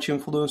so much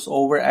influence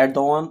over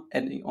Erdogan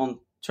and on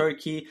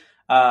Turkey.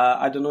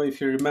 I don't know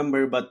if you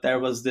remember, but there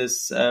was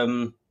this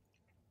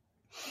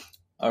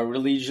a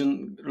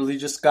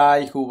religious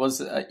guy who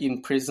was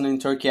in prison in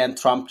Turkey, and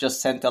Trump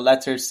just sent a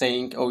letter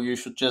saying, "Oh, you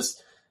should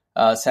just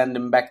send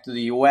him back to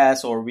the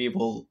U.S. or we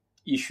will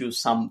issue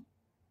some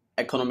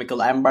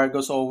economical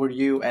embargoes over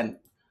you." And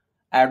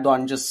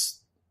Erdogan just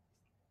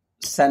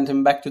sent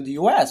him back to the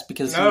U.S.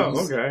 because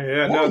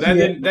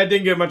that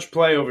didn't get much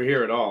play over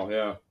here at all.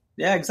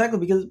 Yeah, exactly,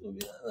 because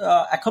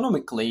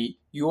economically,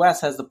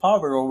 U.S. has the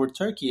power over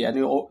Turkey,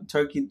 and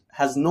Turkey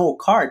has no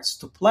cards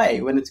to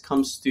play when it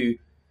comes to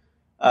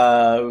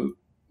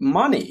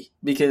money,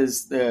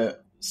 because the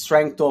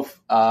strength of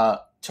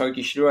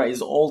Turkish lira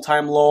is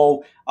all-time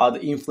low.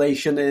 The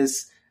inflation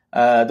is,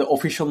 the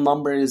official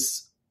number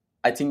is,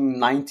 I think,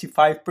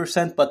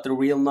 95%, but the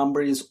real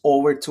number is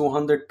over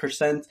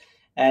 200%.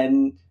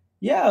 And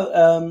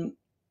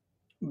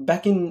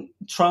back in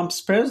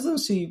Trump's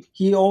presidency,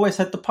 he always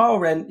had the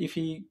power, and if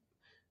he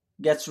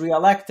gets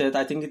reelected,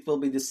 I think it will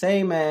be the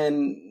same,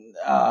 and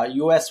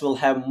U.S. will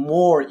have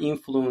more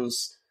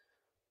influence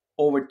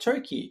over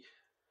Turkey.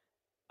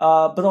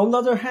 But on the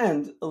other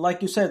hand,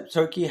 like you said,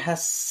 Turkey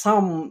has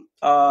some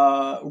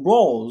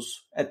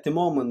roles at the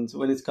moment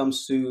when it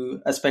comes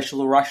to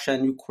especially Russia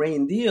and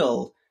Ukraine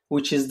deal,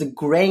 which is the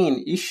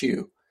grain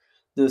issue.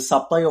 The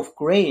supply of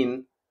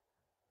grain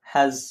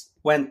has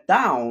went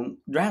down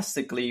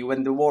drastically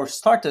when the war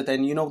started,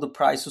 and the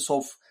prices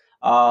of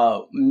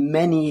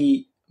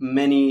many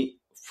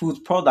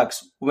food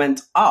products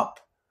went up.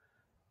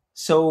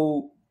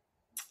 So,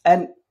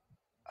 and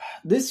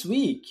this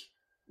week,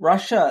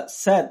 Russia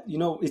said,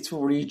 it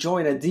will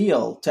rejoin a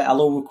deal to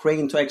allow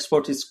Ukraine to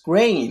export its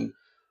grain,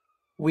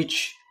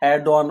 which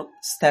Erdogan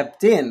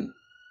stepped in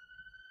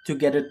to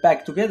get it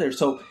back together.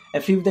 So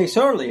a few days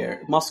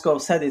earlier, Moscow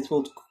said it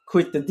will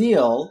quit the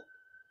deal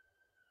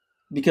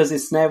because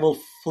its naval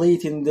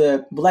fleet in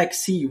the Black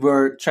Sea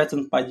were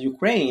threatened by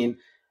Ukraine.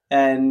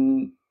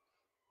 And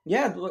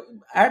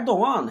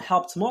Erdogan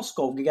helped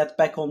Moscow get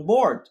back on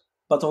board.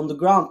 But on the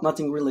ground,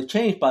 nothing really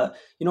changed. But,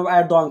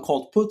 Erdogan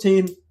called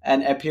Putin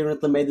and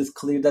apparently made it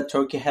clear that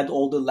Turkey had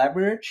all the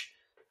leverage,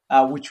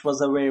 which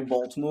was a very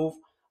bold move.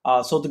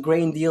 So the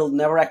grain deal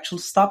never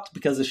actually stopped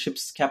because the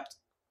ships kept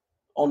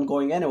on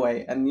going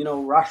anyway. And,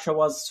 Russia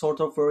was sort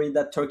of worried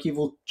that Turkey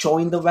would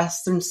join the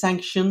Western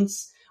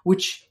sanctions,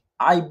 which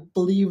I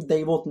believe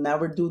they would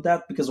never do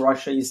that because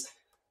Russia is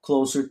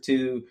closer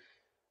to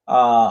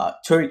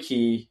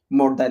Turkey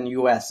more than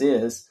US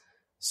is.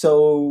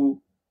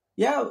 So,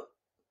 yeah,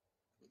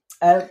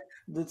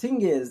 the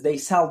thing is, they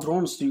sell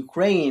drones to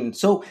Ukraine.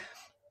 So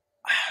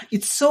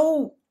it's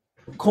so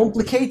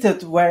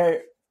complicated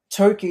where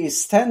Turkey is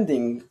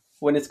standing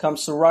when it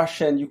comes to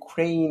Russia and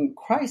Ukraine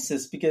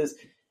crisis, because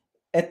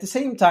at the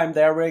same time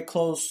they are very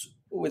close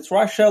with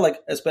Russia, like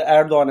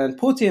Erdogan and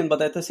Putin,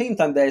 but at the same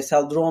time they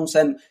sell drones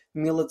and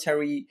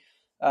military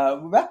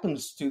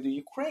weapons to the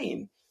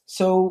Ukraine.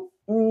 So,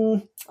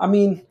 I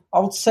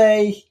would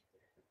say,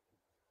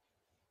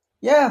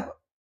 yeah.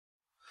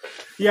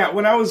 Yeah,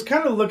 when I was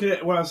kind of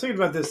when I was thinking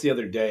about this the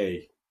other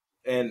day,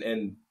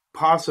 and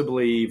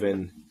possibly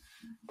even,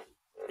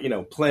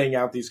 playing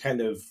out these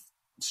kind of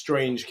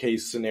strange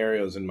case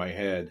scenarios in my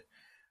head,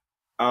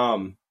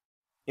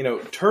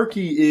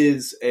 Turkey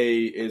is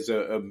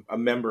a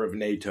member of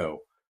NATO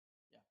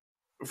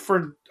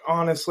for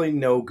honestly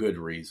no good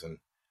reason.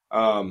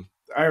 I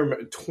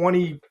remember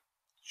 22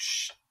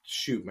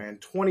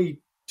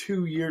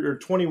 years or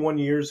 21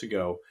 years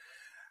ago,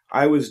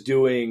 I was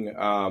doing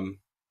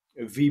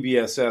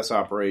VBSS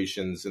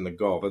operations in the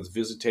Gulf. That's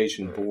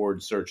Visitation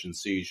Board Search and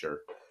Seizure.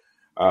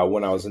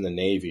 When I was in the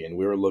Navy, and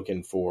we were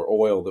looking for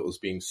oil that was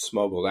being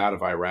smuggled out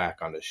of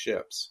Iraq onto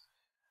ships.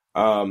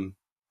 And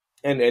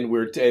it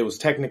was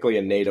technically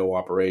a NATO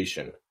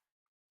operation.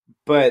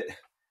 But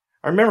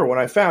I remember when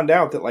I found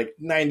out that like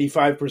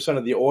 95%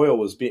 of the oil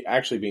was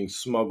actually being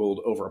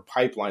smuggled over a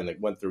pipeline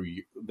that went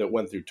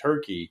through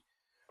Turkey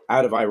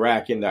out of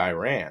Iraq into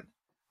Iran.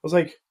 I was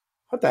like,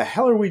 what the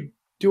hell are we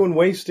doing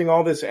wasting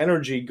all this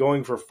energy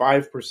going for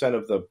 5%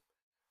 of the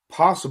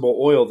possible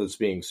oil that's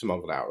being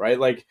smuggled out, right?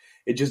 Like,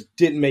 it just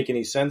didn't make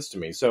any sense to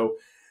me. So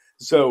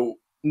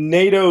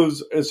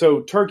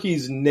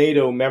Turkey's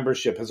NATO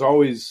membership has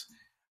always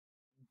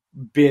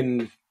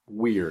been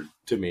weird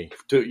to me,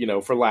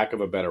 for lack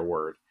of a better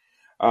word.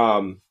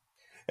 And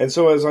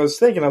so as I was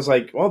thinking, I was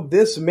like, well,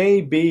 this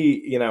may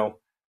be,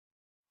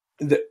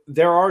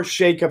 there are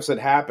shakeups that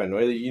happen.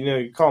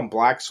 You call them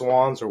black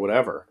swans or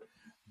whatever,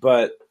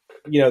 but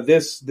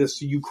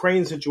this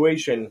Ukraine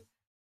situation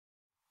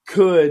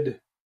could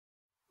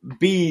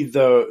be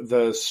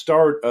the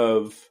start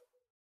of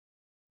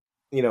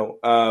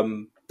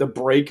the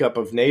breakup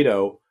of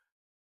NATO,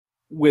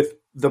 with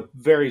the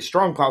very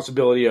strong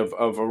possibility of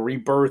a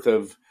rebirth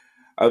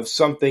of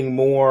something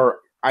more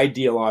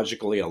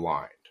ideologically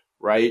aligned,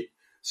 right?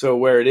 So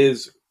where it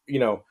is,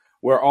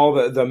 where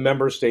all the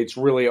member states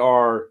really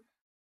are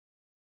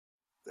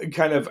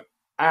kind of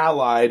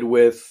allied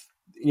with,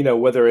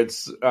 whether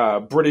it's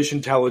British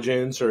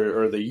intelligence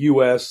or the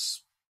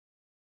U.S.,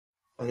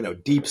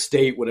 deep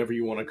state, whatever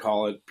you want to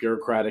call it,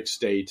 bureaucratic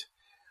state.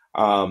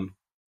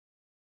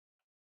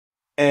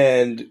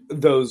 And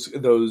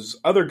those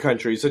other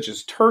countries, such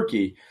as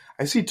Turkey,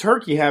 I see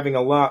Turkey having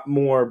a lot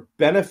more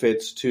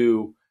benefits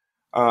to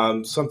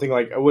something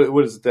like,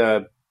 what is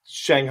the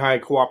Shanghai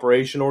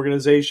Cooperation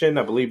Organization?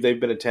 I believe they've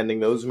been attending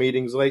those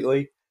meetings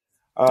lately.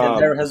 And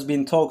there has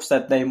been talks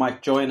that they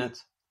might join it.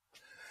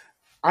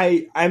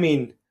 I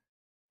mean,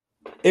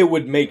 it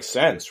would make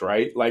sense,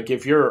 right? Like,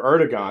 if you're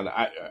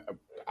Erdogan,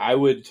 I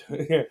would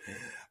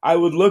I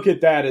would look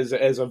at that as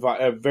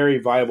a very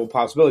viable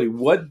possibility.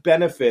 What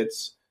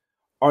benefits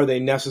are they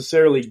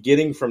necessarily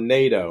getting from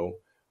NATO,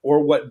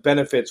 or what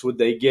benefits would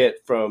they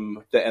get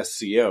from the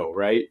SCO,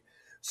 right?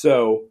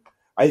 So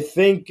I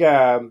think,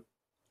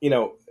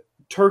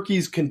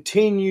 Turkey's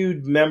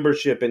continued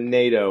membership in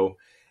NATO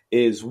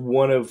is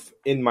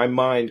in my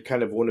mind,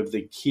 kind of one of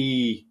the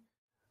key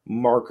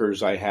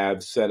markers I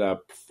have set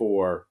up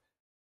for,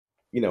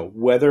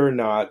 whether or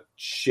not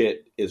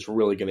shit is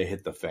really going to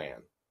hit the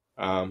fan.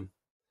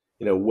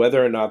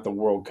 Whether or not the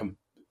world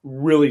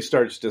really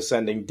starts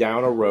descending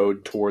down a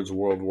road towards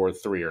World War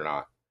III or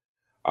not.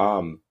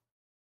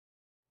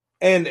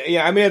 And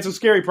yeah, I mean, it's a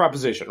scary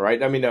proposition,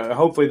 right? I mean,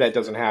 hopefully that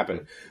doesn't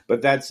happen,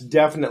 but that's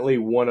definitely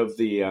one of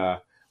the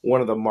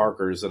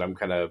markers that I'm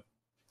kind of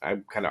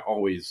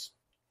always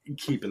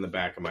keep in the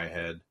back of my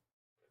head.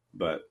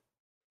 But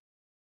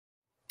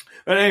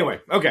anyway,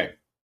 okay.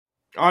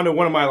 On to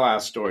one of my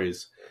last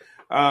stories.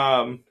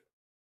 Now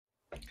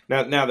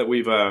that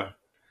we've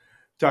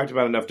talked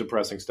about enough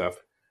depressing stuff,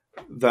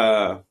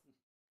 the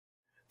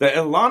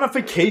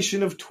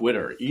Elonification of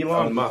Twitter.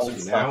 Elon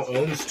Musk now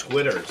owns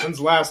Twitter since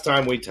last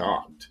time we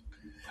talked.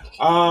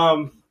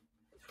 I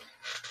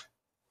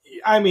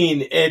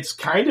mean, it's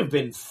kind of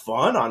been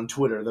fun on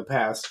Twitter the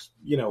past,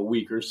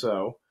 week or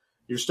so.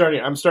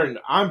 I'm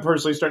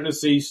personally starting to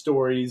see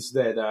stories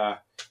that,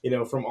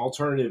 from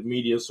alternative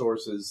media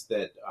sources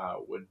that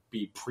would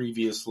be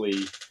previously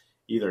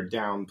either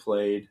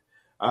downplayed.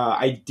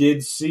 I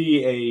did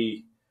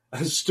see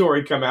a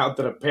story come out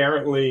that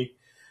apparently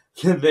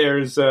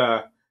there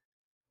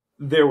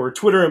were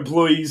Twitter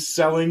employees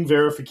selling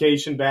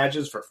verification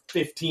badges for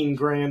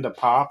 $15,000 a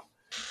pop.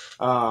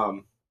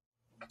 Um,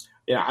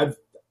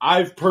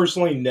 I've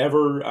personally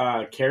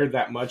never cared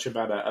that much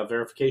about a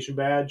verification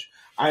badge.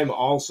 I'm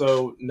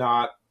also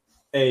not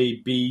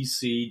a B,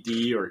 C,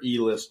 D, or E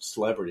list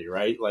celebrity,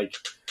 right? Like,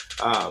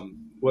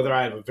 whether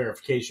I have a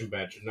verification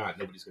badge or not,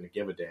 nobody's going to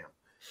give a damn.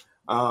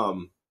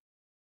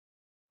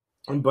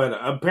 But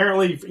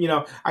apparently,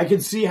 I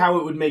could see how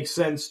it would make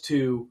sense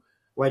to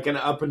like an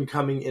up and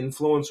coming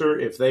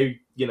influencer if they,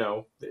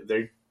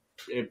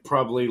 it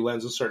probably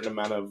lends a certain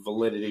amount of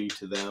validity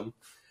to them.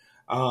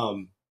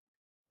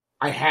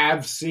 I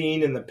have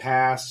seen in the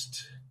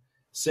past,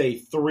 say,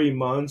 3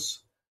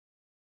 months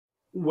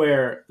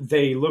where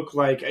they look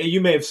like,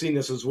 you may have seen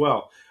this as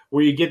well,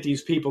 where you get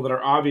these people that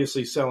are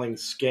obviously selling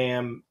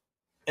scam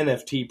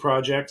NFT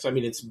projects. I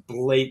mean, it's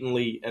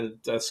blatantly a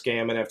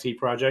scam NFT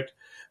project,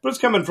 but it's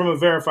coming from a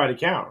verified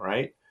account,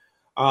 right?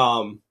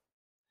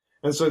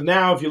 And so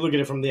now if you look at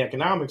it from the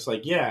economics,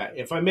 like, yeah,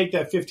 if I make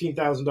that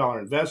 $15,000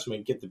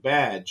 investment, get the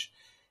badge,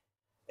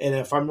 and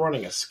if I'm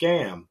running a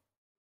scam,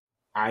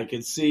 I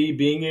could see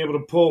being able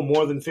to pull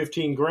more than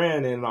 15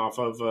 grand in off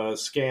of a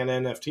scan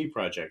NFT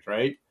project,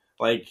 right?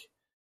 Like,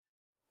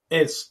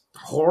 it's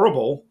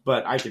horrible,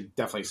 but I could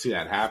definitely see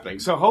that happening.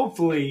 So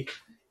hopefully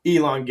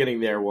Elon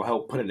getting there will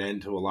help put an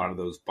end to a lot of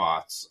those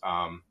bots.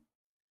 And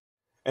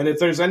if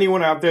there's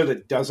anyone out there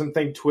that doesn't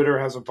think Twitter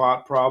has a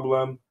bot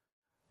problem,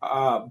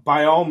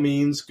 by all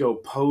means,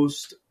 go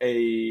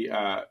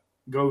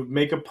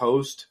make a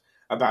post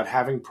about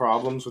having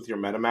problems with your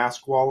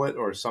MetaMask wallet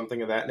or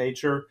something of that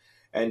nature,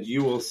 and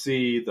you will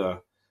see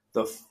the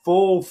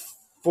full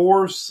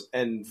force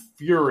and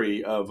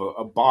fury of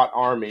a bot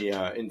army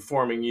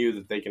informing you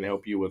that they can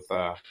help you with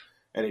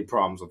any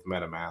problems with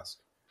MetaMask.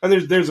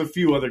 And there's a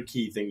few other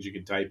key things you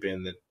can type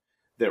in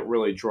that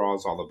really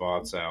draws all the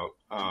bots out.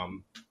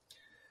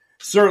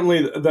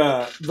 Certainly,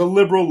 the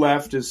liberal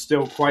left is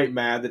still quite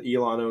mad that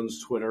Elon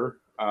owns Twitter.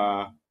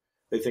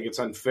 They think it's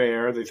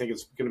unfair. They think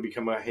it's going to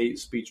become a hate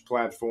speech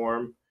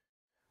platform.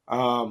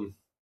 There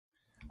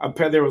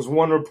was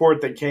one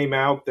report that came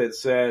out that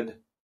said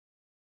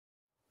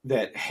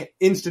that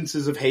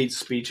instances of hate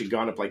speech had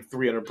gone up like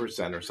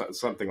 300% or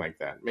something like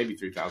that, maybe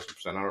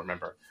 3,000%. I don't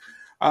remember.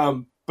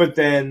 But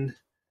then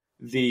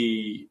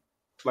the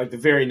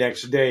very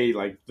next day,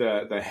 like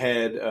the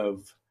head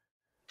of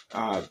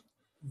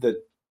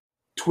the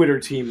Twitter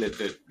team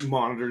that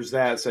monitors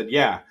that said,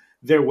 yeah,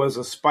 there was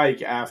a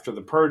spike after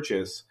the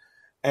purchase,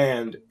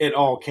 and it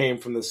all came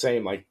from the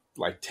same like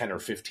 10 or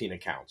 15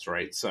 accounts,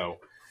 right? So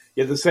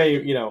yeah, the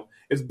same,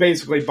 it's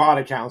basically bot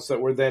accounts that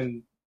were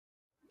then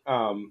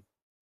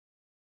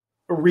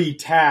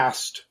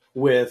retasked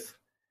with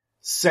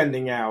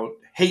sending out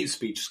hate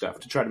speech stuff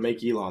to try to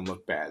make Elon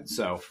look bad.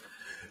 So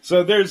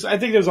I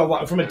think there's a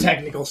lot from a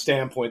technical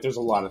standpoint. There's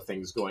a lot of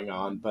things going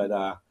on,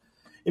 but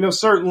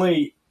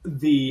certainly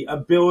the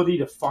ability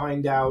to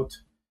find out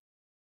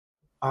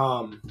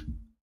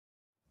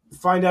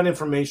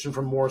information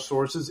from more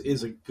sources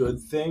is a good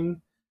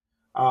thing.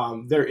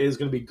 There is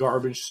going to be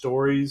garbage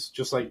stories,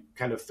 just like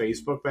kind of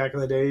Facebook back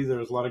in the day. There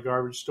was a lot of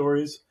garbage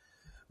stories.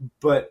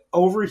 But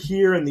over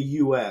here in the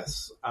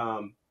U.S.,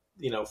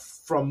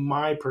 from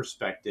my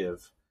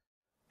perspective,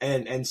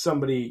 and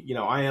somebody,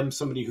 I am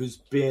somebody who's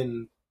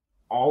been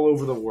all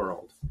over the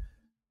world,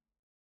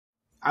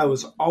 I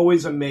was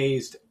always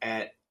amazed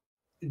at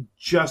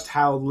just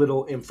how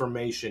little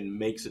information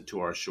makes it to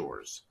our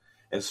shores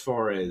as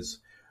far as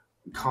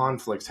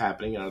conflicts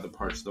happening in other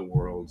parts of the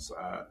world.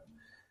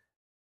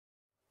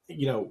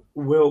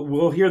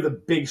 We'll hear the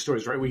big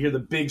stories, right? We hear the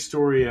big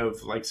story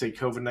of, like, say,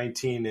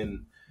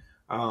 COVID-19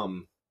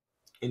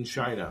 in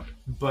China,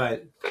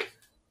 but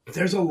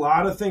there's a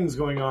lot of things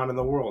going on in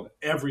the world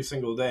every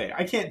single day.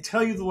 I can't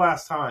tell you the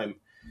last time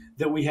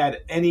that we had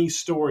any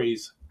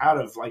stories out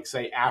of, like,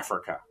 say,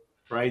 Africa,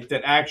 right,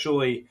 that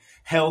actually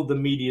held the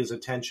media's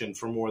attention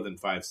for more than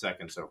 5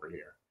 seconds over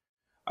here.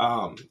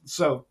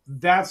 So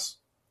that's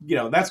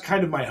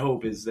kind of my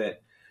hope, is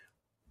that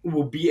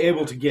we'll be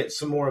able to get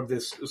some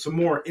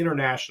more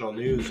international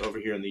news over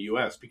here in the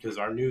U.S., because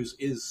our news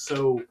is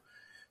so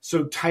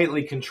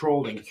tightly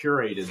controlled and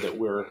curated that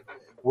we're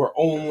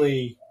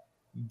only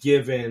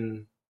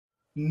given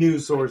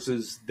news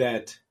sources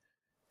that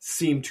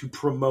seem to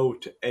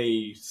promote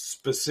a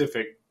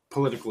specific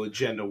political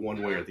agenda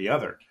one way or the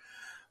other.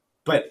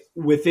 But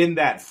within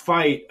that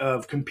fight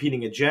of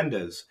competing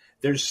agendas,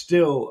 there's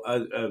still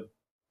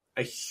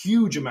a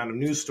huge amount of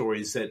news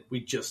stories that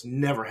we just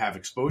never have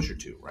exposure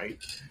to, right?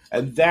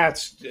 And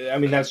that's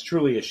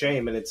truly a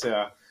shame. And it's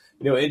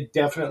it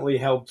definitely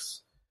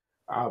helps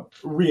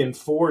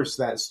reinforce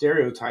that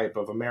stereotype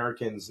of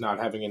Americans not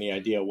having any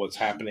idea what's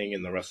happening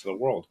in the rest of the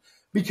world,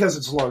 because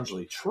it's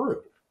largely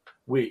true.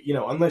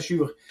 Unless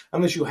you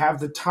have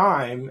the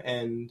time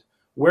and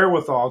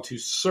wherewithal to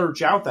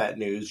search out that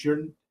news,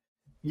 you're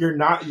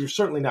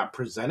certainly not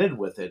presented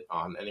with it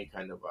on any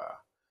kind of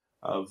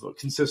a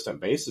consistent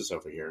basis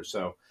over here.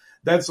 So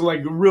that's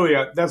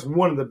that's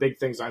one of the big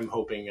things I'm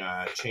hoping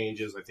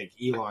changes. I think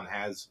Elon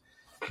has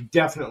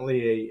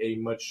definitely a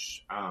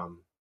much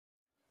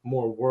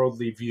more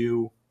worldly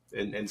view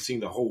and seeing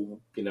the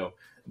whole,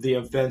 the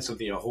events of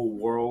the whole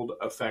world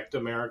affect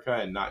America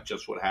and not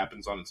just what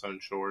happens on its own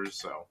shores.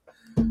 So,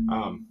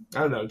 I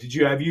don't know.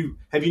 Have you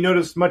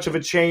noticed much of a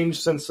change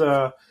since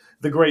the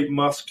great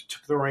Musk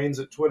took the reins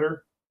at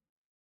Twitter?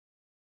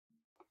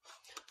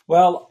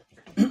 Well,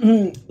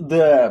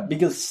 the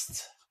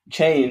biggest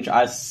change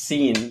I've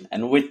seen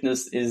and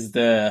witnessed is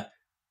the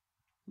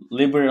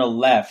liberal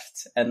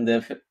left and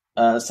the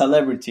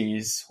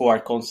celebrities who are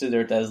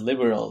considered as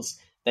liberals.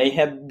 They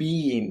have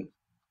been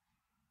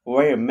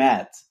very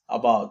mad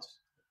about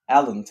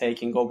Elon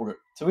taking over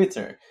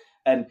Twitter.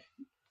 And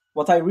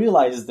what I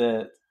realized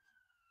that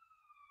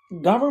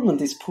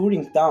government is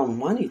putting down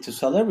money to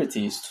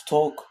celebrities to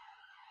talk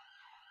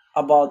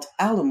about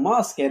Elon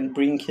Musk and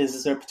bring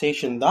his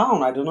reputation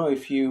down. I don't know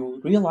if you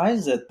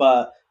realize it,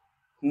 but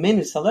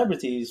many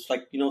celebrities,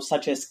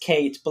 such as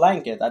Kate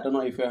Blanket, I don't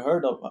know if you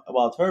heard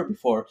about her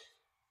before.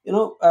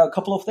 A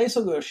couple of days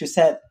ago, she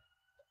said,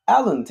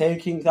 Elon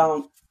taking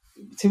down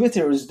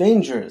Twitter is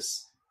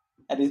dangerous.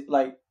 And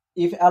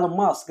if Elon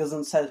Musk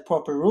doesn't set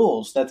proper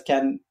rules that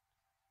can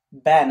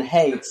ban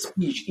hate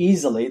speech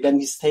easily, then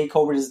his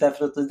takeover is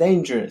definitely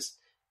dangerous.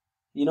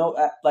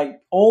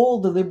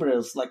 All the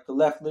liberals, like the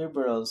left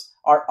liberals,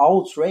 are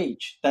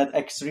outraged that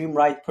extreme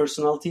right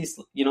personalities,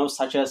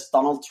 such as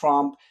Donald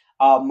Trump,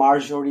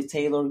 Marjorie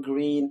Taylor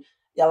Greene,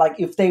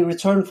 if they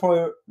return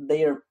for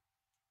their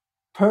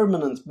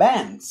permanent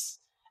bans,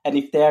 and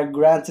if they are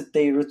granted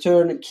they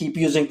return and keep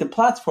using the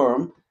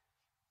platform,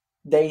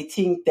 they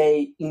think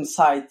they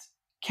incite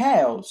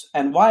chaos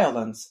and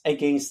violence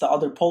against the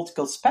other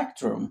political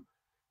spectrum,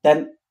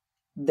 then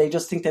they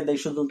just think that they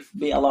shouldn't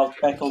be allowed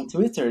back on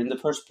Twitter in the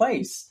first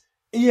place.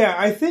 Yeah,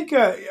 I think,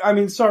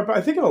 Sarp,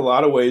 I think in a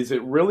lot of ways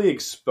it really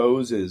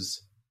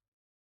exposes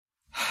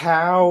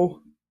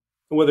how,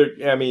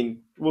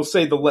 we'll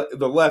say the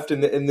left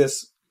in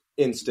this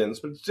instance,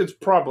 but it's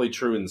probably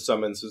true in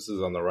some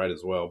instances on the right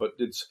as well, but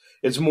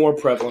it's more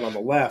prevalent on the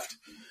left,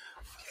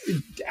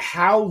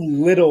 how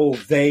little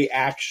they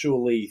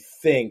actually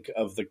think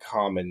of the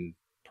common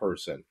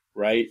person,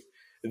 right?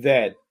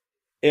 That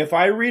if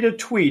I read a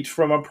tweet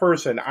from a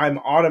person, I'm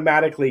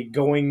automatically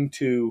going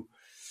to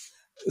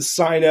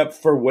sign up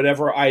for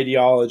whatever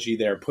ideology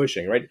they're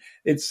pushing, right?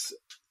 It's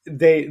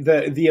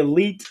the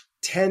elite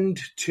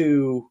tend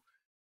to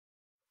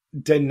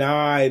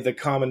deny the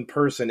common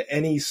person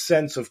any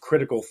sense of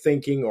critical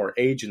thinking or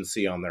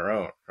agency on their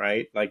own,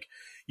 right? Like,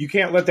 you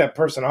can't let that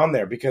person on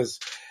there because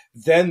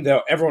then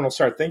everyone will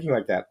start thinking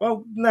like that.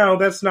 Well, no,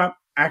 that's not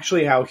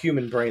actually how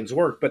human brains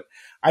work. But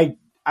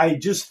I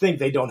just think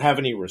they don't have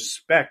any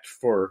respect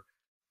for.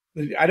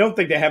 I don't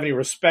think they have any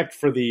respect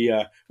for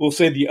the we'll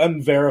say the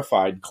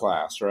unverified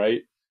class,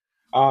 right?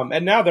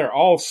 And now they're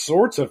all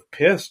sorts of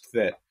pissed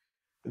that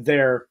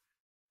their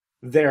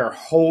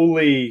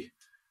holy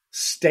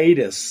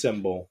status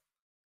symbol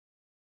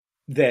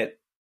that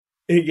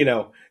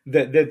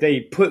that they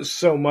put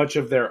so much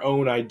of their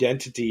own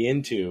identity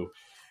into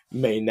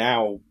may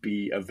now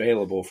be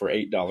available for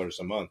 $8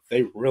 a month.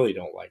 They really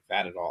don't like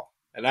that at all.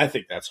 And I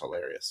think that's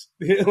hilarious.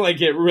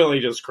 It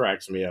really just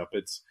cracks me up.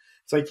 It's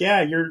like,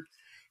 yeah,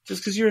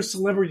 just because you're a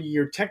celebrity,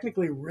 you're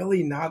technically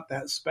really not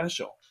that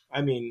special.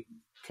 I mean,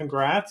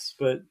 congrats,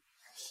 but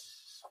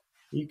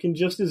you can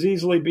just as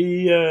easily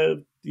be, a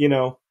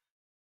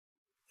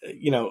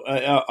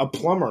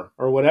plumber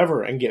or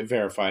whatever and get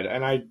verified.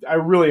 And I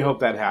really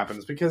hope that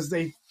happens because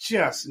they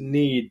just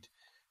need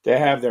to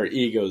have their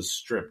egos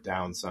stripped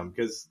down some,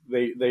 because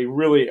they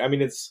really,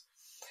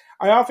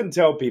 I often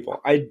tell people,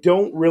 I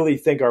don't really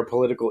think our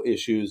political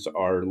issues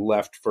are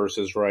left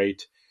versus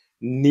right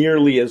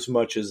nearly as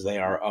much as they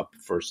are up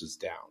versus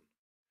down.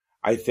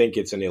 I think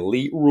it's an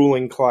elite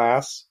ruling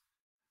class,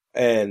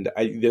 and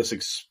this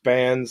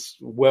expands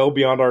well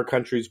beyond our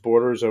country's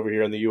borders over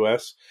here in the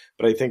U.S.,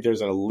 but I think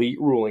there's an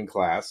elite ruling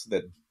class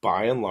that,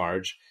 by and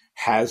large,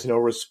 has no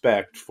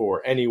respect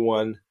for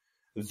anyone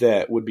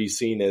that would be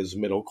seen as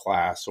middle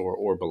class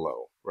or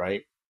below,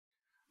 right?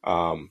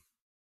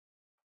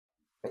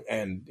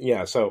 And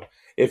yeah, so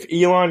if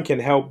Elon can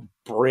help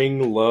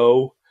bring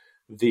low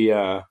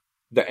the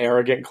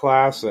arrogant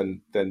class, and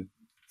then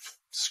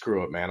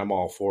screw it, man, I'm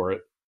all for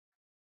it.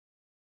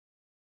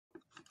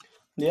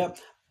 Yeah,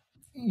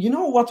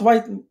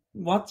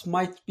 what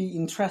might be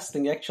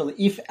interesting actually,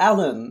 if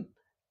Elon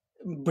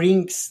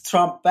brings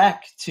Trump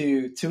back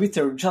to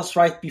Twitter just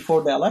right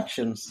before the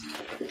elections.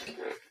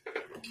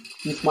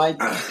 It might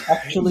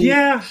actually,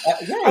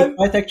 it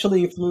might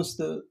actually influence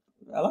the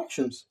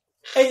elections.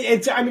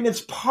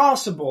 It's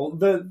possible.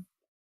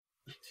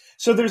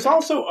 So there's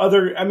also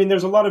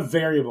there's a lot of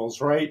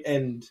variables, right?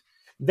 And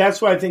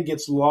that's why I think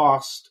it's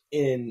lost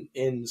in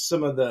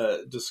some of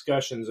the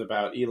discussions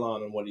about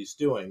Elon and what he's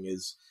doing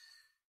is,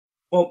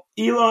 well,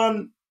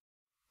 Elon,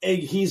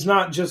 he's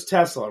not just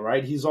Tesla,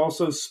 right? He's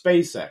also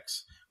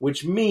SpaceX,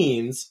 which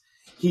means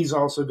he's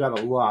also got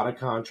a lot of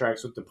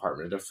contracts with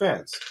Department of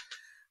Defense.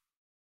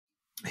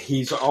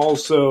 He's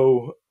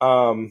also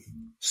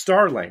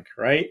Starlink,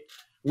 right?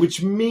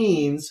 which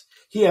means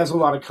he has a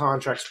lot of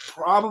contracts,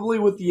 probably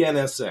with the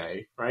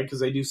NSA, right? Because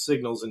they do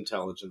signals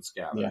intelligence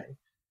gathering.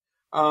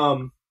 Yeah.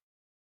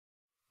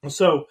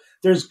 So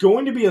there's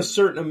going to be a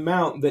certain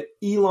amount that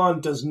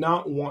Elon does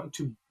not want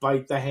to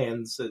bite the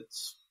hands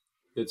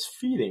that's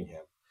feeding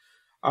him.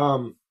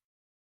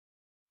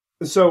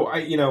 So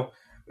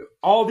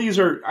all these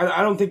are.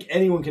 I don't think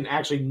anyone can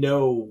actually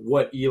know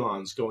what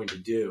Elon's going to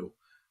do.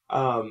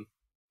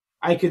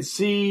 I could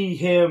see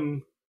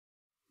him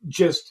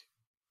just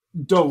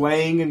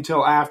delaying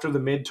until after the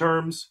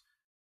midterms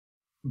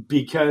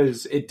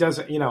because it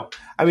doesn't.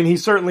 He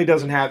certainly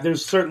doesn't have.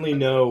 There's certainly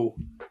no.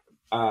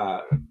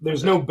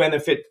 There's no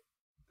benefit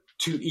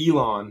to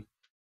Elon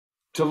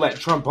to let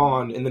Trump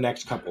on in the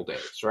next couple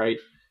days, right?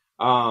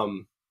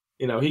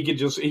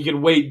 He could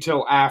wait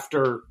until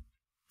after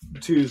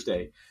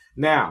Tuesday.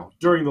 Now,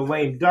 during the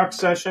lame duck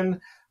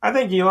session, I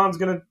think Elon's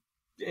going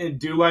to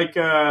do like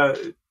all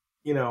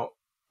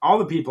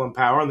the people in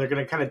power, and they're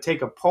going to kind of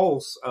take a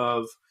pulse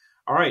of,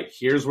 all right,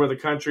 here's where the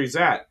country's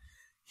at.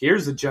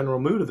 Here's the general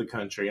mood of the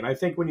country. And I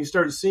think when you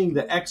start seeing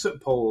the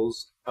exit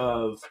polls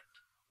of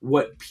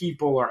what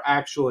people are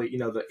actually,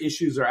 the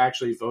issues are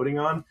actually voting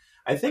on,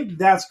 I think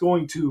that's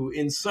going to,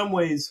 in some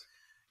ways,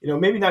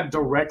 maybe not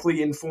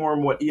directly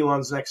inform what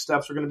Elon's next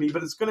steps are going to be,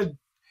 but it's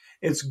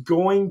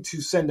going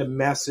to send a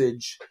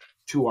message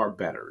to our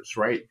betters,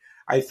 right?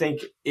 I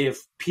think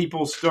if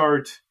people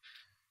start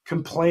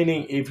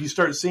complaining, if you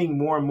start seeing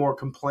more and more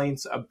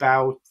complaints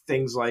about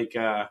things like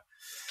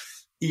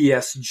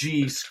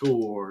ESG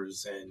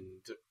scores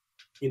and,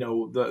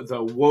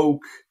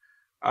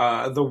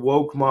 the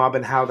woke mob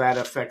and how that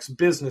affects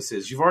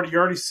businesses. You're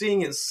already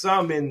seeing it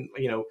some in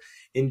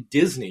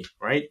Disney,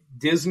 right?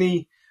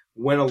 Disney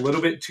went a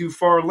little bit too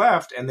far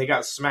left and they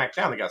got smacked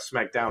down. They got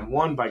smacked down,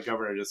 one, by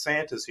Governor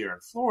DeSantis here in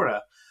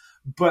Florida,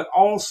 but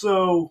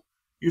also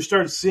you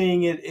start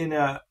seeing it in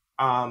a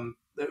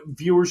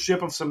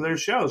viewership of some of their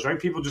shows, right?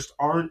 People just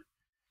aren't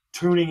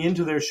tuning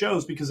into their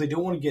shows because they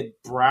don't want to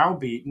get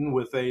browbeaten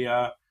with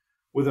a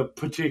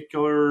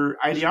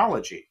particular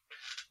ideology.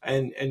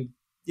 And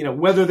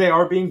whether they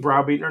are being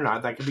browbeaten or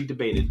not, that can be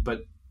debated,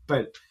 but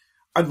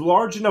a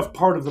large enough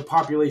part of the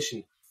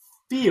population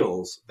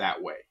feels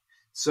that way.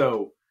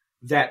 So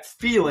that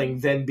feeling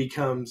then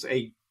becomes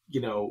a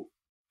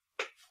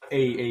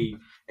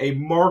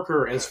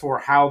marker as for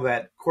how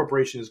that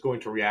corporation is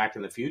going to react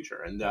in the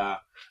future. And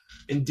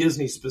in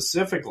Disney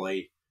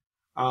specifically,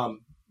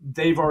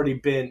 they've already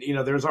been,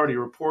 there's already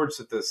reports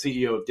that the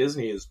CEO of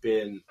Disney has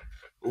been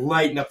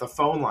lighting up the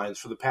phone lines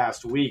for the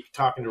past week,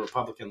 talking to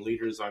Republican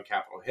leaders on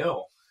Capitol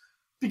Hill,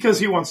 because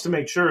he wants to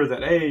make sure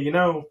that, hey,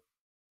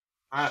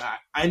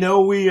 I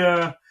know we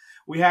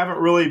haven't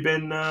really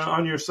been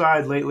on your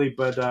side lately,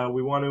 but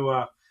we want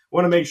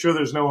to make sure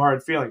there's no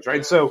hard feelings,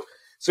 right? So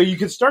you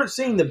could start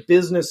seeing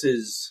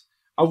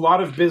a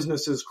lot of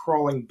businesses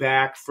crawling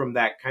back from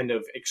that kind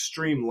of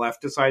extreme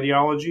leftist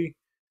ideology.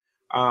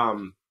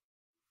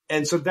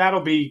 And so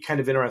that'll be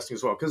kind of interesting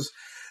as well, because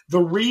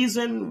the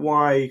reason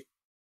why,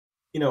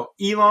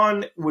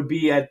 Elon would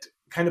be at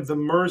kind of the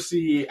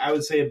mercy, I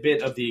would say, a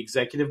bit of the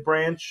executive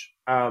branch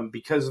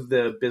because of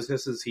the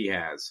businesses he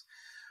has.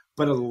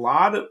 But a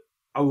lot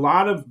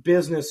of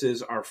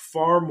businesses are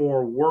far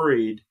more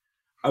worried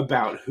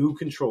about who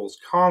controls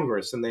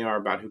Congress than they are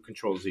about who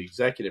controls the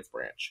executive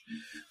branch.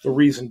 The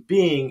reason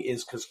being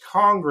is because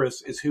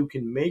Congress is who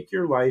can make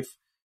your life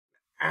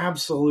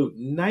absolute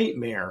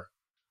nightmare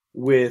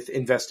with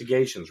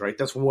investigations, right?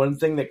 That's one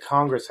thing that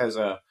Congress has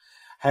a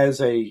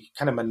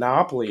kind of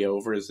monopoly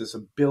over, is this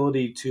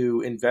ability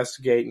to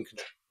investigate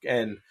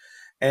and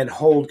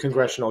hold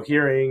congressional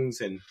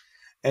hearings, and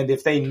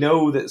if they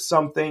know that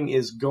something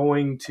is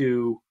going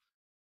to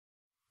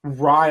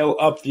rile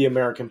up the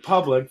American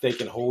public, they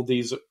can hold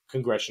these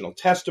congressional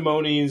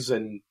testimonies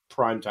and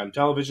primetime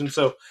television.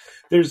 So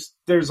there's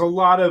a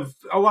lot of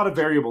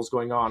variables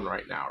going on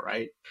right now,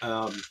 right?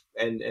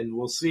 And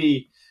we'll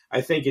see.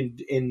 I think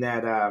in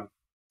that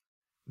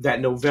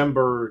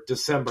November,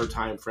 December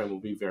timeframe will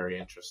be very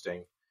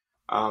interesting.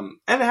 And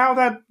how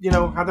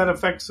that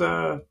affects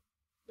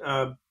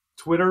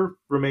Twitter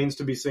remains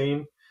to be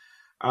seen.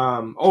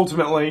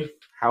 Ultimately,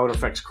 how it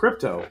affects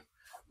crypto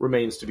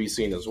remains to be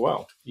seen as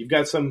well. You've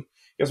got some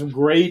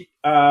great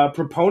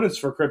proponents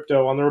for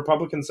crypto on the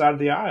Republican side of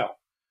the aisle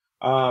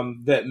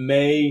that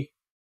may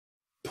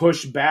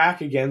push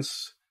back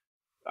against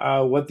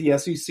what the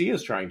SEC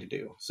is trying to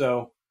do.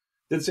 So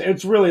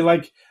it's really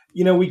like,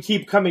 we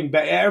keep coming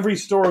back. Every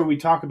story we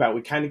talk about,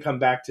 we kind of come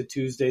back to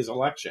Tuesday's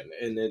election,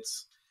 and it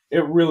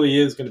really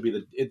is going to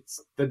be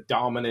it's the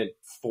dominant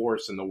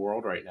force in the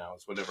world right now,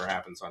 is whatever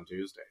happens on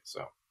Tuesday.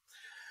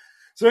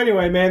 So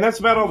anyway, man, that's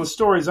about all the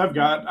stories I've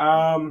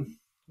got.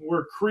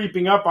 We're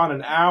creeping up on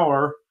an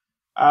hour,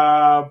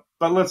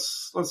 but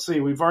let's see.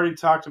 We've already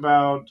talked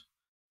about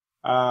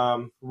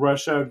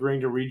Russia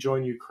agreeing to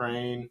rejoin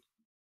Ukraine.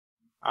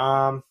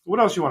 What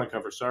else you want to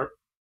cover, Sarp?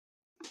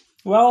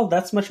 Well,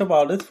 that's much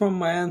about it from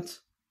my end.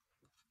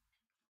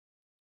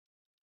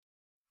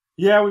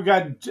 Yeah, we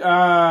got.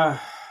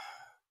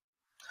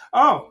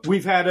 Oh,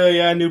 we've had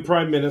a new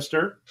prime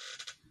minister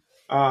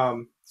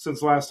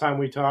since last time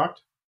we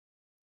talked.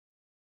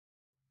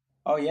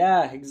 Oh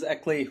yeah,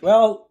 exactly.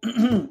 Well,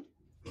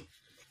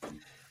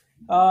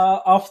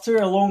 after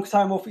a long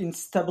time of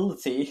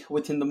instability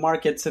within the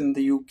markets in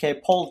the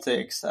UK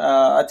politics,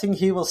 I think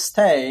he will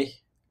stay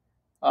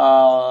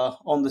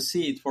on the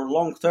seat for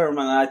long term,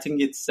 and I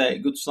think it's a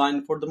good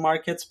sign for the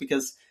markets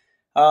because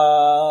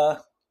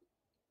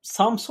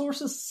some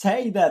sources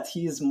say that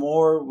he's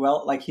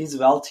he's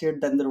wealthier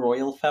than the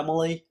royal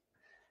family,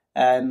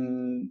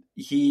 and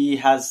he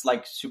has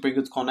like super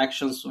good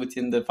connections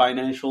within the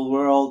financial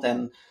world.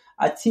 And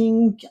I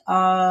think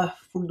for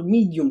the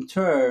medium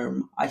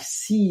term, I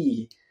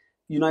see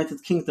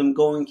United Kingdom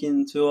going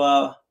into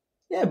a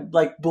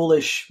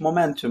bullish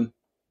momentum.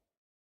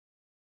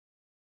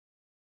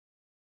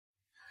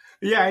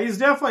 Yeah, he's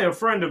definitely a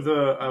friend of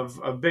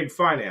of big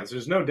finance.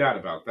 There's no doubt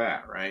about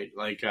that, right?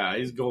 Like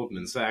he's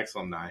Goldman Sachs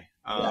alumni.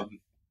 Yeah.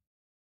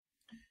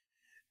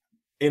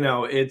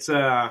 It's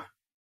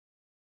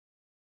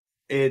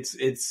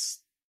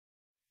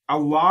a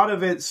lot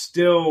of it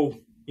still.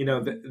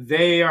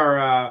 They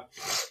are.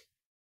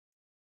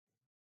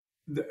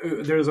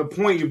 There's a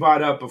point you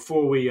brought up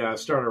before we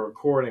started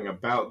recording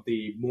about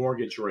the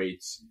mortgage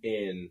rates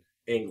in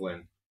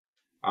England.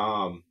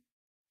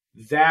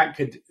 That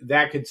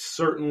could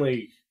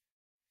certainly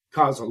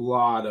cause a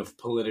lot of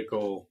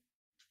political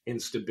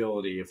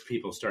instability if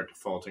people start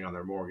defaulting on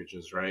their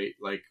mortgages, right?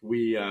 Like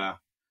the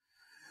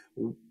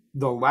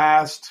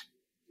last,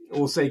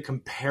 we'll say,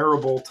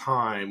 comparable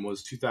time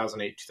was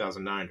 2008,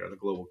 2009 during the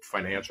global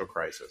financial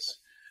crisis.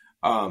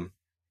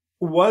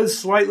 Was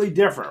slightly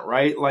different,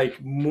 right?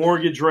 Like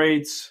mortgage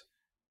rates,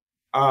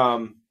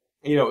 it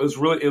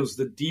was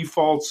the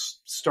defaults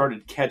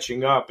started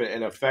catching up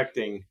and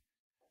affecting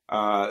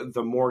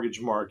the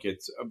mortgage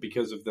markets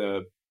because of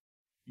the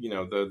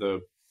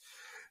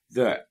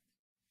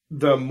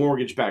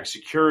mortgage-backed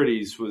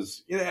securities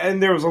was,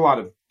 and there was a lot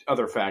of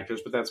other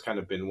factors, but that's kind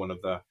of been one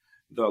of the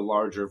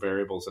larger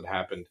variables that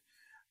happened.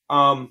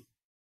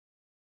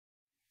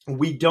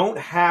 We don't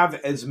have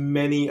as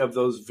many of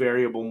those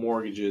variable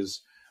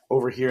mortgages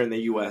over here in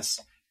the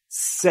U.S.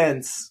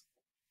 since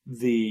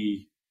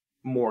the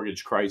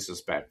mortgage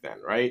crisis back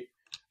then, right?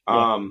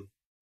 Yeah.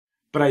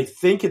 But I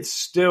think it's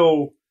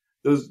still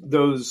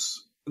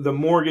the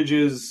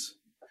mortgages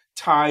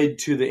tied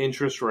to the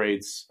interest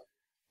rates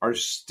are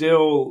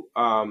still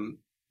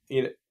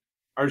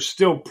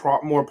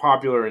more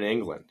popular in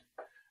England.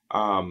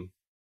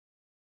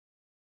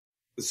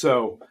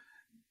 So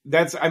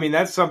that's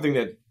something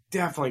that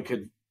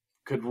definitely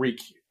could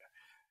wreak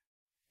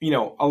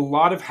a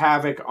lot of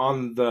havoc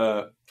on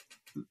the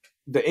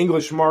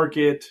English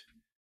market,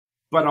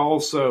 but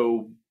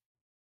also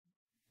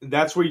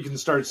that's where you can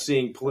start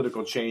seeing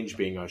political change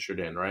being ushered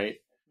in, right?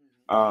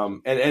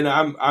 And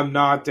I'm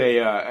not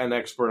an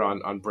expert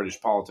on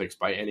British politics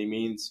by any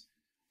means.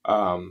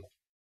 I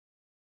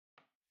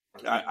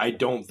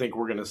don't think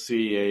we're going to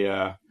see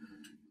a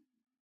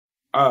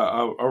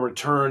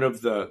return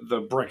of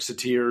the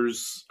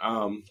Brexiteers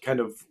kind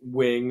of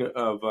wing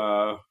of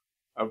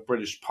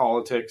British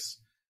politics.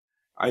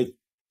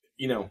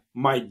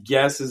 My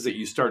guess is that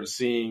you start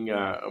seeing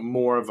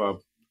more of a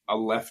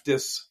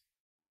leftist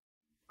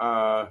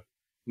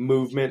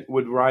movement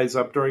would rise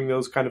up during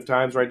those kind of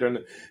times, right?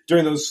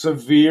 During those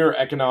severe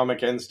economic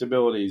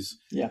instabilities,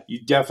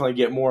 you definitely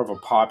get more of a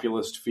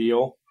populist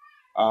feel.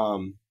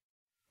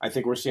 I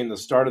think we're seeing the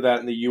start of that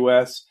in the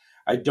U.S.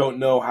 I don't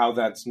know how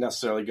that's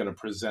necessarily going to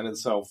present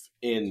itself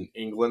in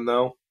England,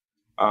 though,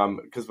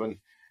 because when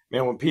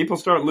people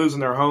start losing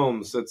their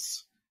homes,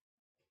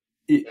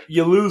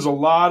 you lose a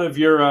lot of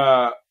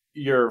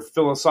your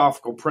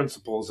philosophical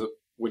principles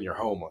when you're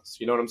homeless.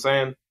 You know what I'm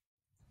saying?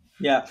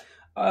 Yeah.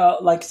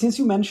 Since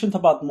you mentioned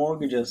about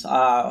mortgages,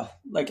 I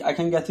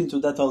can get into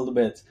that a little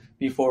bit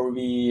before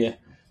we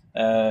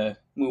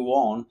move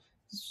on.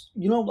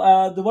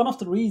 One of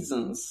the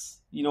reasons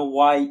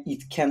why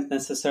it can't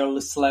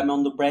necessarily slam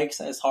on the brakes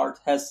as hard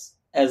as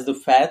the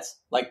Fed,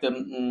 like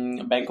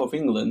the Bank of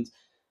England,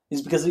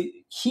 is because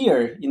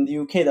here in the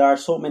UK there are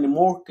so many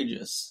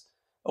mortgages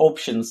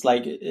options.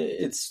 Like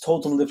it's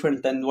totally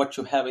different than what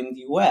you have in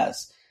the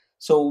US.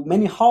 So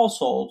many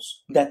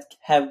households that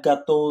have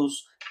got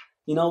those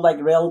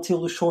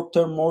relatively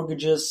short-term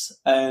mortgages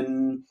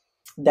and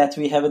that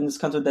we have in this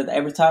country, that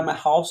every time a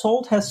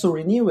household has to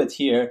renew it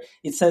here,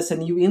 it says a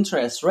new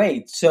interest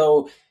rate.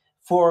 So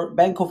for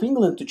Bank of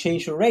England to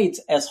change the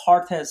rates as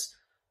hard as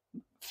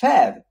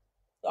Fed,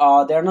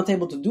 they're not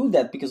able to do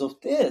that because of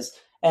this.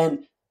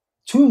 And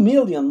 2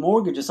 million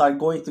mortgages are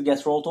going to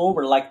get rolled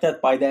over like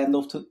that by the end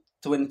of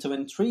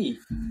 2023.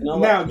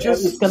 Now,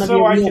 it's going to be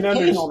a real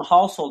pain on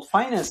household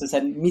finances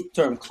and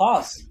midterm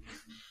costs.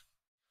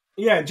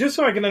 Yeah, just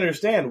so I can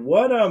understand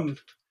what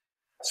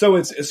so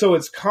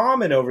it's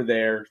common over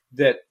there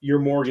that your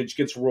mortgage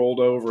gets rolled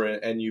over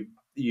and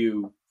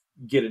you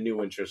get a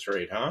new interest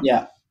rate, huh?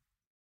 Yeah.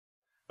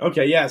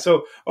 Okay, yeah.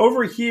 So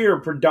over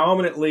here,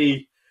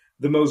 predominantly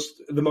the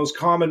most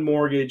common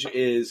mortgage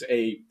is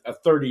a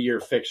 30-year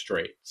fixed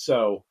rate.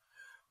 So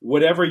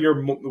whatever your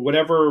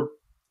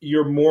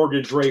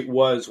mortgage rate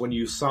was when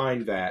you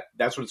signed that,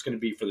 that's what it's going to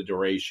be for the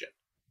duration.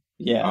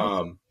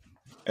 Yeah.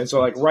 And so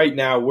like right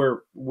now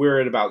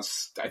we're at about,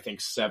 I think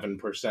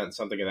 7%,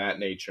 something of that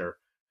nature.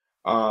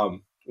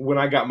 When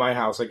I got my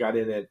house, I got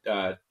in at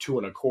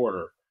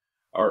 2.25,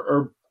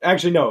 or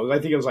actually no, I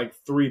think it was like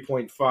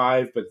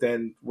 3.5, but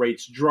then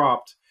rates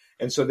dropped,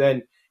 and so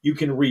then you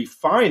can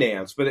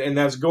refinance. And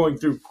that's going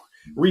through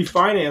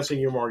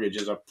refinancing your mortgage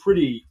is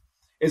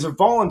it's a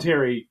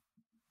voluntary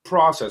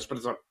process, but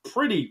it's a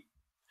pretty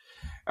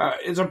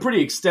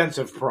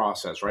extensive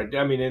process, right?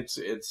 I mean,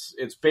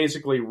 it's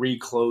basically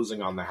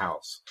reclosing on the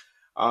house,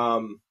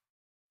 and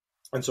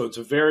so it's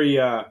a very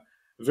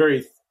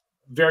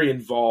very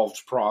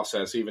involved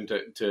process, even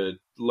to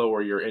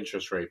lower your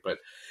interest rate. But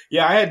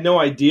yeah, I had no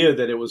idea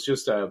that it was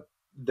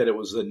that it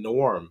was the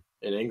norm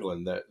in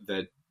England that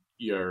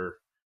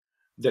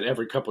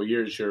every couple of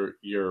years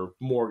your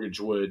mortgage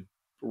would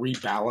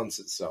rebalance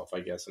itself, I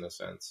guess, in a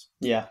sense.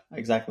 Yeah,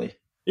 exactly.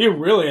 You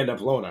really end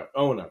up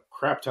owing a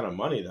crap ton of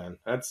money then.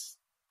 I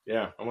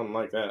wouldn't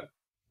like that.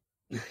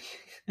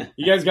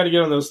 You guys got to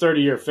get on those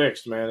 30-year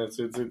fixed, man.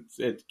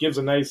 It gives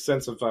a nice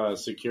sense of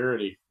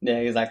security. Yeah,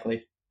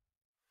 exactly.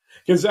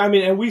 Because I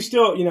mean, and we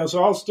still,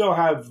 so I'll still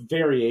have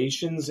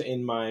variations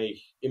in my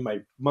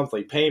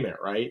monthly payment,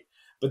 right?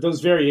 But those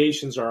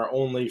variations are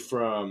only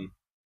from,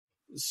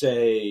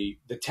 say,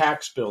 the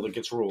tax bill that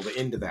gets rolled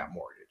into that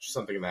mortgage,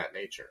 something of that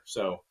nature.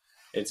 So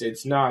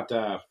it's not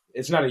a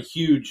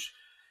huge.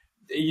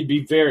 You'd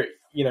be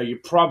you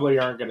probably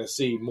aren't going to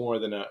see more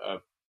than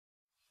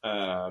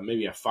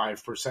maybe a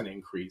 5%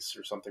 increase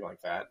or something like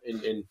that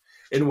in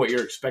what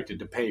you're expected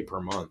to pay per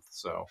month.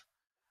 So,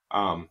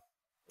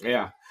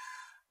 yeah.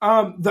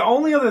 The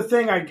only other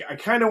thing I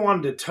kind of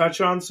wanted to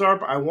touch on,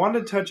 Sarp, I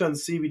wanted to touch on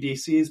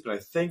CBDCs, but I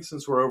think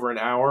since we're over an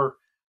hour,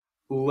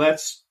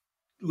 let's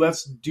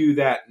do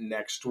that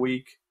next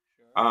week.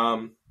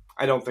 I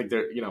don't think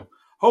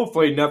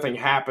hopefully nothing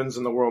happens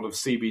in the world of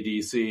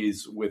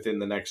CBDCs within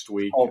the next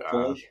week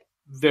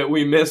that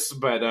we miss,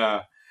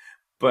 but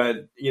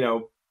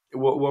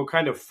we'll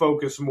kind of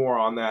focus more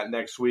on that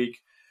next week,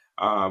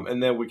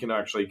 and then we can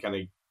actually kind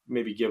of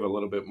maybe give a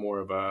little bit more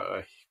of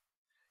a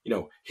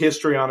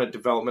history on it,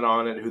 development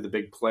on it, who the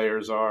big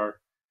players are,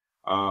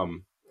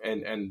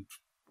 and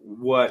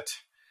what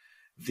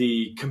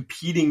the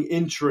competing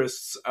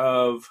interests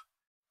of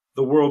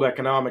the World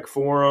Economic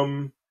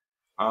Forum,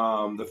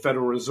 the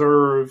Federal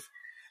Reserve,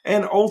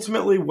 and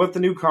ultimately what the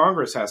new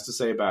Congress has to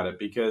say about it,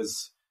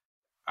 because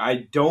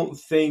I don't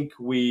think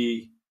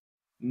we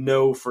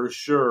know for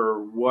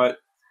sure what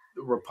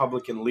the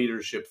Republican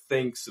leadership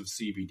thinks of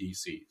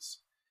CBDCs.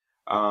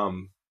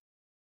 I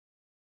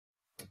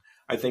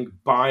think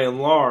by and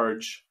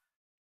large,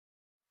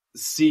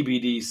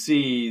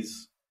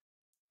 CBDCs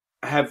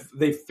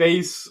they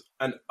face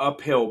an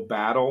uphill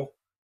battle,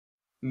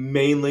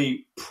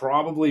 mainly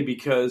probably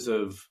because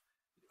of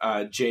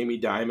Jamie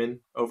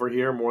Dimon over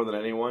here more than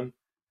anyone,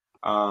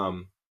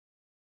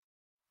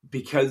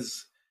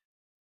 because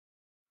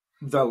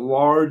the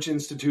large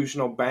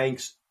institutional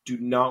banks do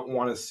not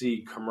want to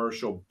see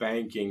commercial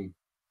banking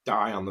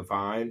die on the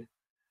vine.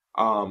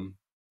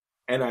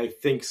 And I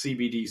think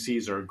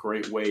CBDCs are a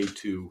great way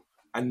to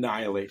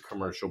annihilate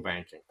commercial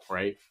banking,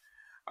 right?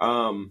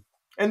 And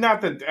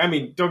not that, I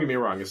mean, don't get me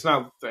wrong. It's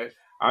not that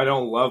I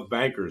don't love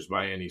bankers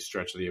by any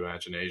stretch of the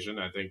imagination.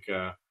 I think,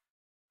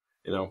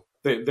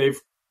 they've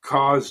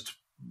caused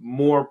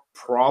more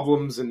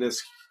problems in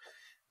this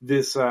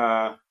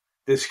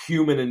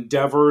human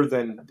endeavor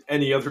than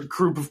any other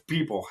group of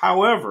people.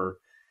 However,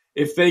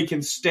 if they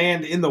can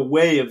stand in the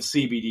way of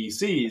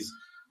CBDCs,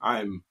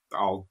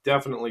 I'll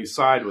definitely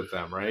side with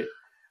them, right?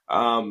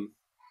 And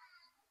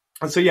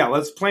so yeah,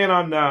 let's plan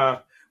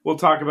on. We'll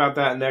talk about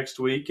that next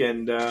week,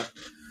 and I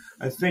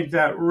think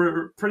that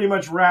pretty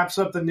much wraps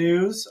up the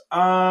news.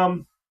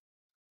 The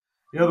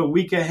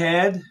week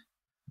ahead,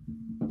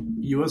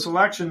 U.S.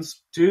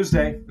 elections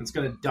Tuesday. It's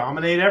going to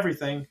dominate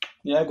everything.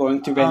 Yeah,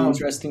 going to be an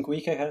interesting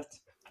week ahead.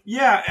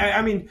 Yeah,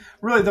 I mean,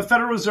 really, the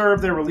Federal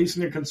Reserve, they're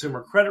releasing their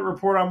consumer credit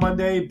report on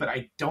Monday, but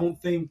I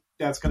don't think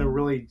that's going to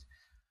really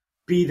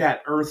be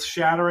that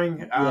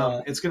earth-shattering.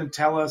 It's going to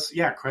tell us,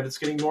 credit's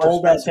getting more expensive.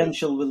 All that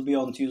potential will be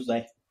on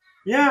Tuesday.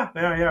 Yeah,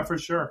 for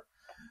sure.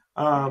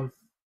 Credit's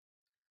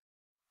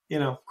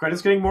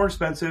getting more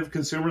expensive,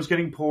 consumers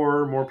getting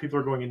poorer, more people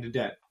are going into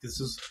debt.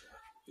 This is,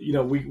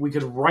 we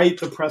could write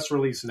the press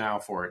release now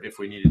for it if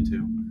we needed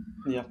to.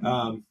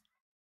 Yeah.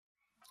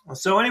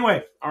 So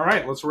anyway, all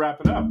right, let's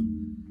wrap it up.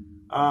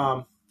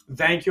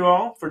 Thank you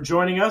all for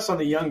joining us on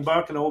the Young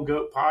Buck and Old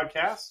Goat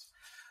podcast.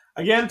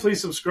 Again, please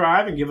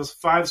subscribe and give us a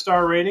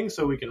 5-star rating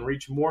so we can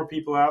reach more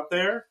people out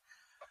there.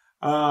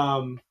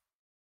 Sarp,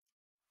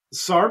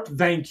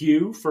 thank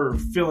you for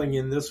filling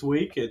in this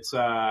week. It's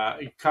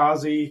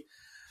Kazi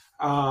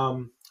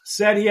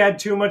said he had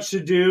too much to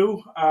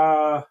do.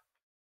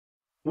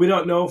 We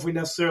don't know if we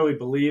necessarily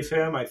believe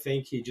him. I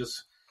think he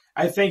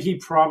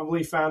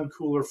probably found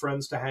cooler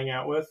friends to hang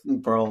out with.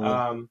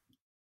 Probably.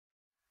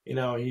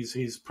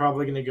 he's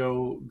probably going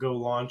to go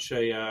launch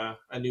a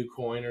new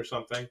coin or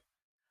something.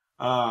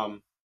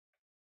 But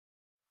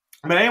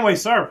anyway,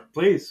 Sarp,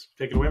 please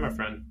take it away, my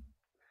friend.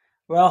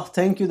 Well,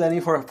 thank you, Danny,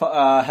 for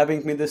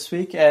having me this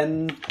week.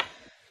 And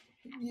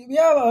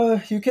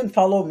you can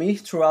follow me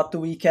throughout the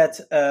week at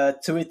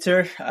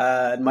Twitter.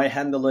 My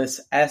handle is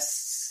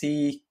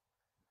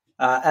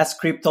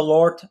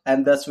SCryptolord,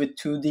 and that's with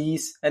 2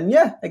 Ds. And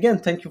again,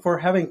 thank you for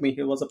having me.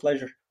 It was a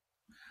pleasure.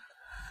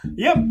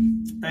 Yep.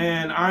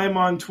 And I'm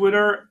on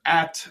Twitter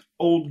at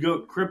Old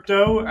Goat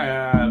Crypto.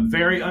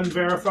 Very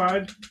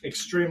unverified,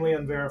 extremely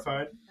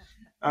unverified.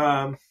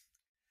 And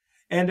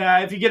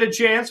if you get a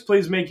chance,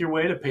 please make your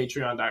way to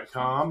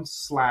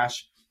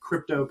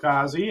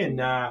patreon.com/CryptoKazi. And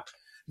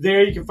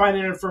there you can find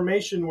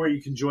information where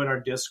you can join our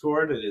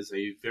Discord. It is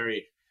a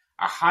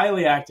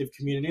highly active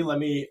community. Let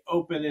me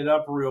open it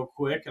up real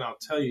quick, and I'll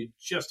tell you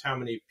just how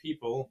many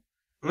people,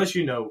 unless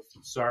you know,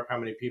 Sarp, how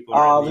many people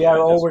are in the we are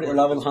over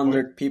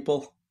 1,100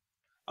 people.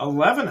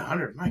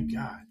 1,100, my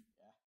God.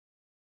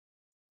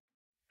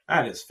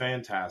 That is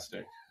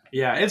fantastic.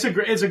 Yeah, it's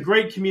a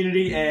great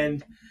community,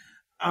 and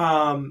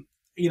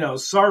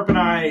Sarp and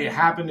I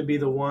happen to be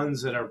the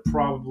ones that are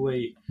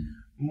probably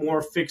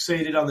more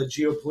fixated on the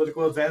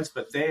geopolitical events,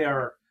 but they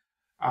are,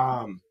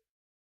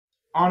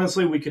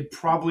 honestly, we could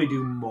probably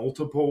do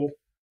multiple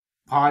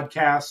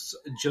podcasts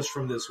just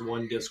from this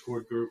one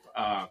Discord group,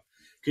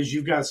 because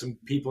you've got some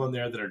people in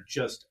there that are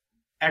just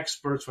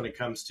experts when it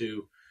comes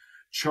to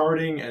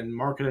charting and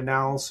market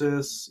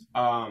analysis,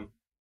 playing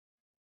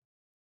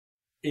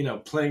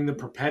the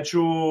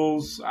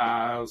perpetuals.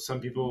 Some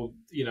people,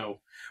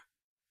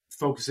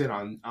 focus in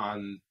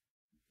on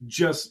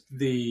just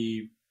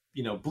the,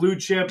 blue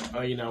chip.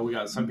 We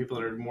got some people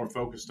that are more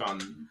focused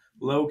on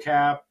low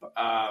cap.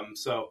 I'd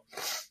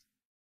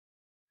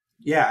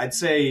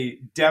say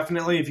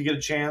definitely if you get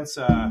a chance,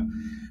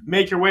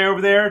 make your way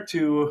over there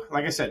to,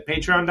 like I said,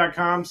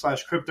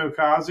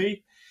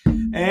 patreon.com/CryptoKazi.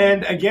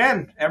 And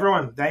again,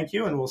 everyone, thank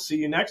you. And we'll see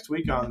you next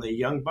week on the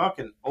Young Buck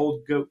and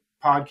Old Goat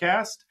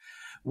podcast.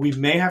 We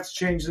may have to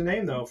change the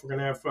name, though, if we're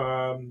going to have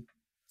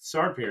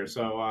Sarp here.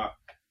 So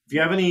if you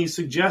have any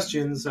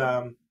suggestions,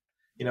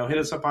 hit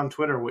us up on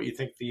Twitter what you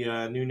think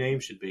the new name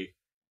should be.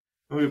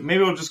 Maybe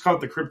we'll just call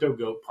it the Crypto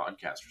Goat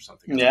podcast or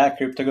something. Yeah,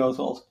 Crypto Goat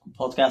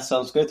podcast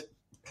sounds good.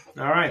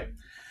 All right.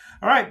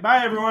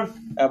 Bye,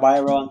 everyone. Bye,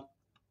 everyone.